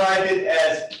I'm going to write it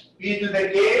as p to the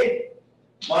k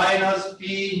minus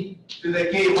p to the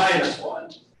k minus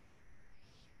 1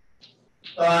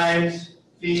 times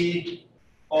phi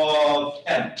of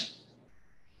m.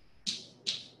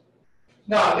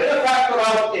 Now, I'm going to factor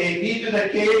out a p to the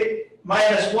k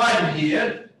minus 1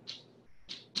 here.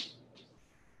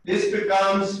 This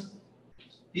becomes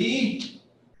p,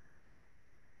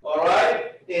 all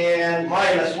right, and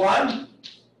minus 1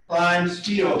 times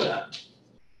phi of m.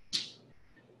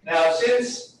 Now,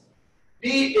 since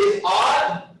p is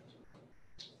odd,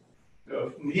 so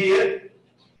from here,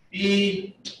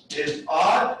 p is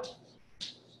odd,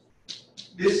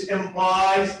 this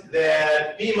implies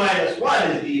that p minus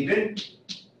 1 is even,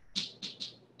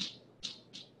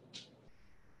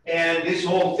 and this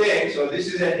whole thing, so this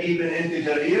is an even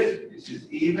integer here, this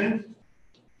is even,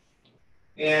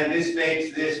 and this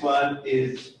makes this one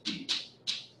is p.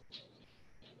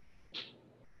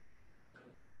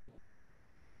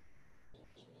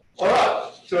 All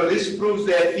right, so this proves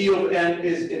that phi of n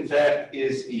is in fact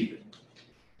is even.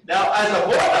 Now, as a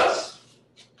bonus,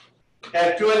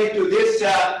 actually to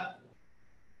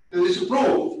this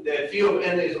proof that phi of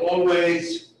n is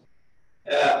always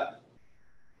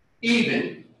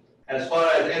even as far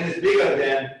as n is bigger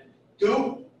than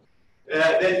 2.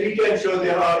 That we can show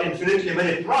there are infinitely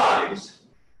many primes.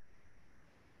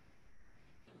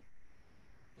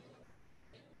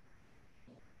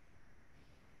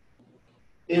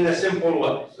 In a simple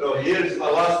way. So here's the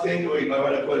last thing I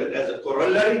want to put it as a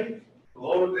corollary to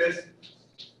all of this.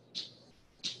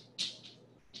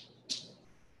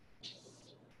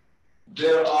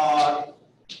 There are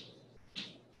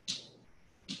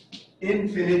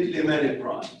infinitely many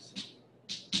primes.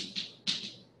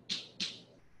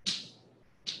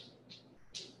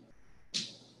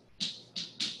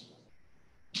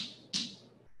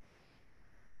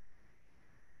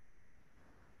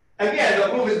 Again, the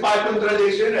proof is by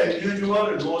contradiction as usual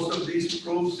in most of these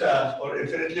proofs for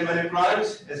infinitely many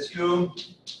primes. Assume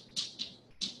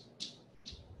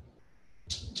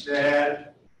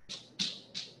that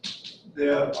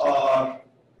there are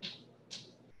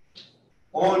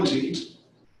only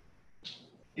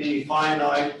a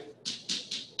finite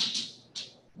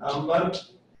number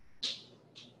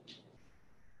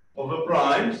of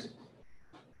primes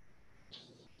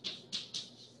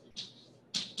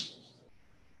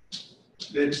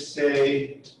let's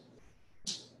say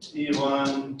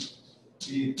P1,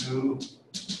 P2,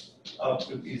 up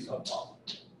to P sub r.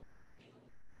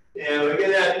 And we're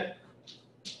going to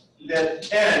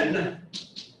let n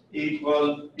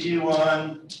equal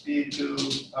P1,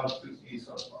 P2 up to P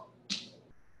sub 1.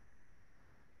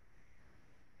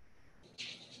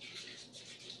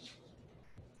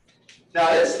 Now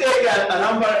let's take a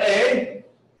number A.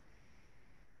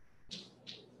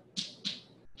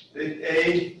 Let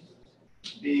A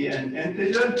be an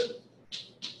integer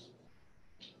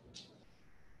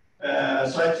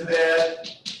such that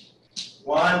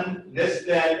 1 less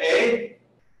than A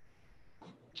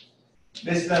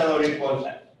less than or equal to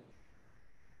N.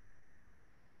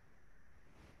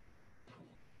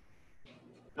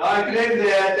 Now I claim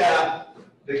that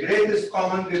the greatest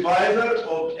common divisor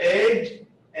of A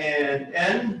and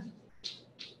N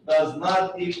does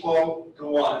not equal to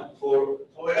 1 for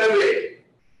every A.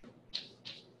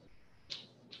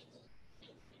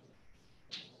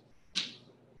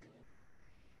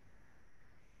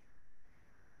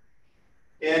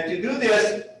 And to do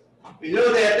this, we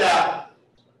know that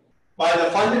by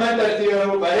the fundamental theorem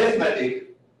of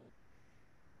arithmetic,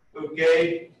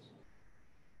 okay,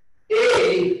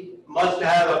 A must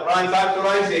have a prime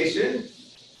factorization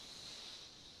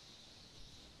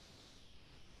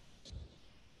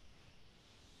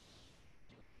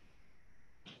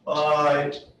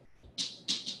by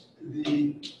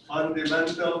the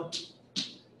fundamental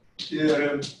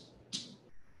theorem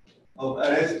of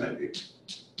arithmetic.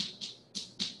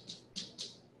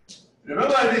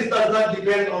 Remember, this does not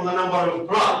depend on the number of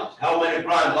primes. How many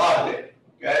primes are there?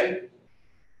 Okay?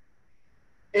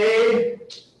 A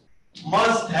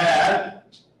must have,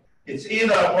 it's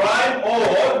either a prime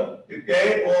or,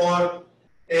 okay, or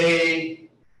a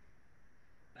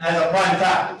has a prime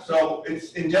factor. So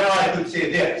it's in general I could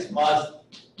say this must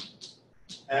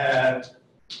have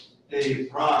a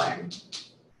prime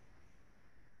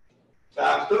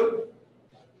factor.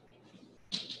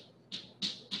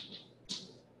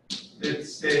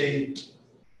 Let's say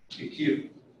the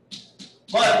Q.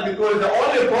 But because the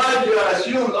only primes you are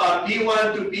assumed are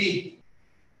P1 to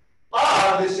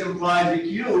PR, this implies the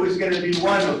Q is going to be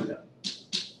one of them,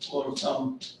 or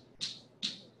some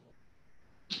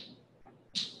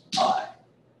I.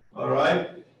 All right?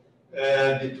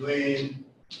 Between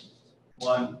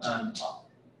 1 and I.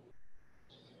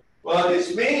 Well,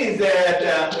 this means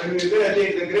that when we're going to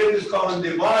take the greatest common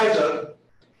divisor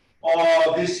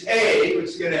of this A, which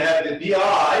is going to have the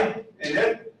BI in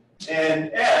it,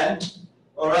 and N,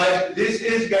 all right, this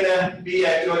is going to be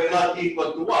actually not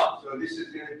equal to 1. So this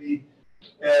is going to be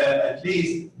at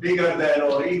least bigger than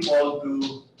or equal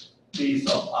to P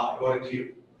sub I, or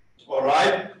Q. All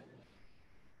right?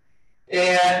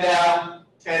 And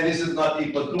this is not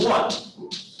equal to 1.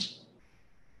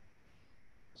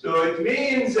 So it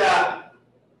means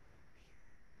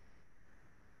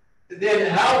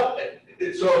then how,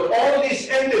 so all these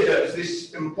integers,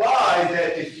 this implies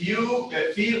that if you,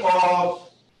 the phi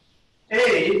of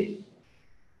A,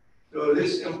 so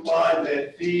this implies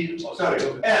that phi,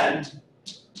 of N,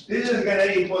 this is going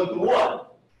to equal to 1.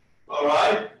 All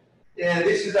right? And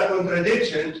this is a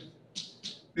contradiction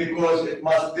because it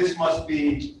must, this must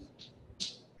be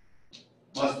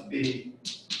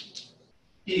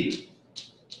E.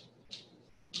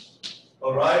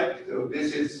 All right? So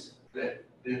this is the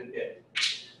A.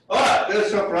 All right, let's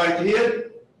stop right here.